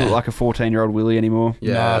 You don't look like a 14-year-old Willie anymore.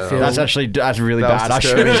 Yeah, that's really bad. That's really out of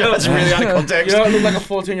context. You don't look like a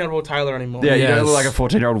 14-year-old Taylor anymore. Yeah, you don't look like a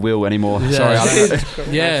 14-year-old Will anymore. Yeah. Sorry, I don't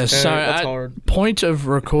know. Yeah, so at point of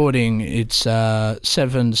recording, it's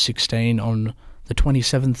 7:16 on the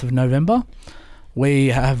 27th of November. We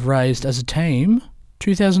have raised as a team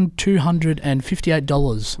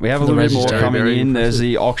 $2,258. We have a little bit more coming in. There's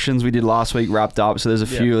the auctions we did last week wrapped up, so there's a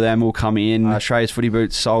few of them will come in. Trey's footy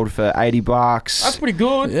boots sold for $80. That's pretty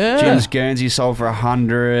good. Yeah. Jim's Guernsey sold for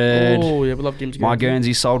 $100. Oh yeah, we love Jim's Guernsey. My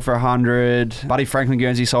Guernsey sold for $100. Buddy Franklin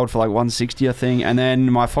Guernsey sold for like $160, I think. And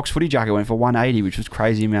then my Fox footy jacket went for $180, which was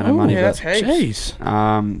crazy amount of money. Yeah, that's heaps.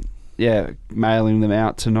 Jeez. Yeah, mailing them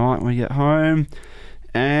out tonight when we get home.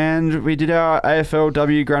 And we did our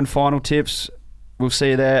AFLW Grand Final tips. We'll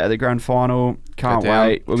see you there at the grand final. Can't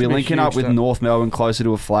wait. We'll be linking up with North Melbourne closer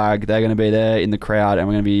to a flag. They're going to be there in the crowd and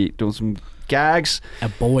we're going to be doing some gags. Our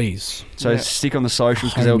boys. So stick on the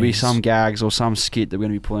socials because there will be some gags or some skit that we're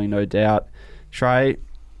going to be pulling, no doubt. Trey,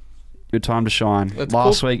 your time to shine.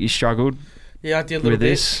 Last week you struggled. Yeah, I did a little bit.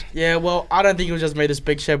 This. Yeah, well, I don't think it was just me. The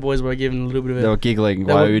Big Shed boys were giving a little bit of it. They were giggling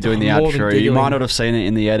while we were doing the outro. You might not have seen it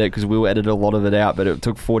in the edit because Will edited a lot of it out, but it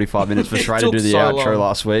took 45 minutes for Trey to do the outro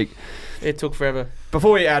last week. It took forever.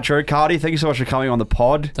 Before we outro, Cardi, thank you so much for coming on the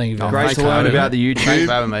pod. Thank you very much. Great to learn about the YouTube. Thanks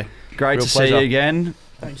for having me. Great to see you again.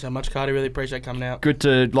 Thanks so much, Cardi. Really appreciate coming out. Good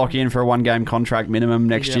to lock in for a one-game contract minimum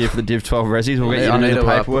next year for the Div 12 Ressies. We'll get you to do the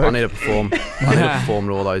paperwork. I need to perform. I need to perform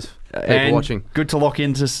to all those people watching. Good to lock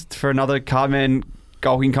in for another Cardman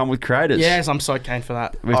Golking Come with Creators. Yes, I'm so keen for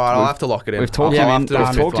that. I'll have to lock it in. We've talked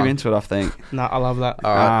him into it, I think. No, I love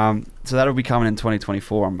that. So that'll be coming in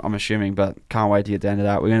 2024, I'm assuming, but can't wait to get down to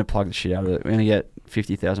that. We're going to plug the shit out of it. We're going to get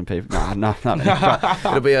 50,000 people. No.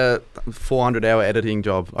 It'll be a 400-hour editing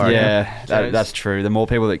job. Yeah, that's true. The more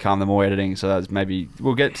people that come, the more editing. So that's maybe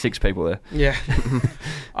we'll get 6 people there. Yeah.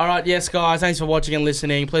 All right, yes, guys. Thanks for watching and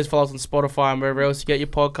listening. Please follow us on Spotify and wherever else you get your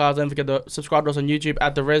podcasts. Don't forget to subscribe to us on YouTube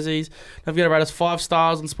at the Ressies. Don't forget to rate us 5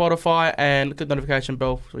 stars on Spotify and click the notification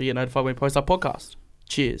bell so you get notified when we post our podcast.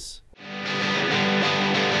 Cheers.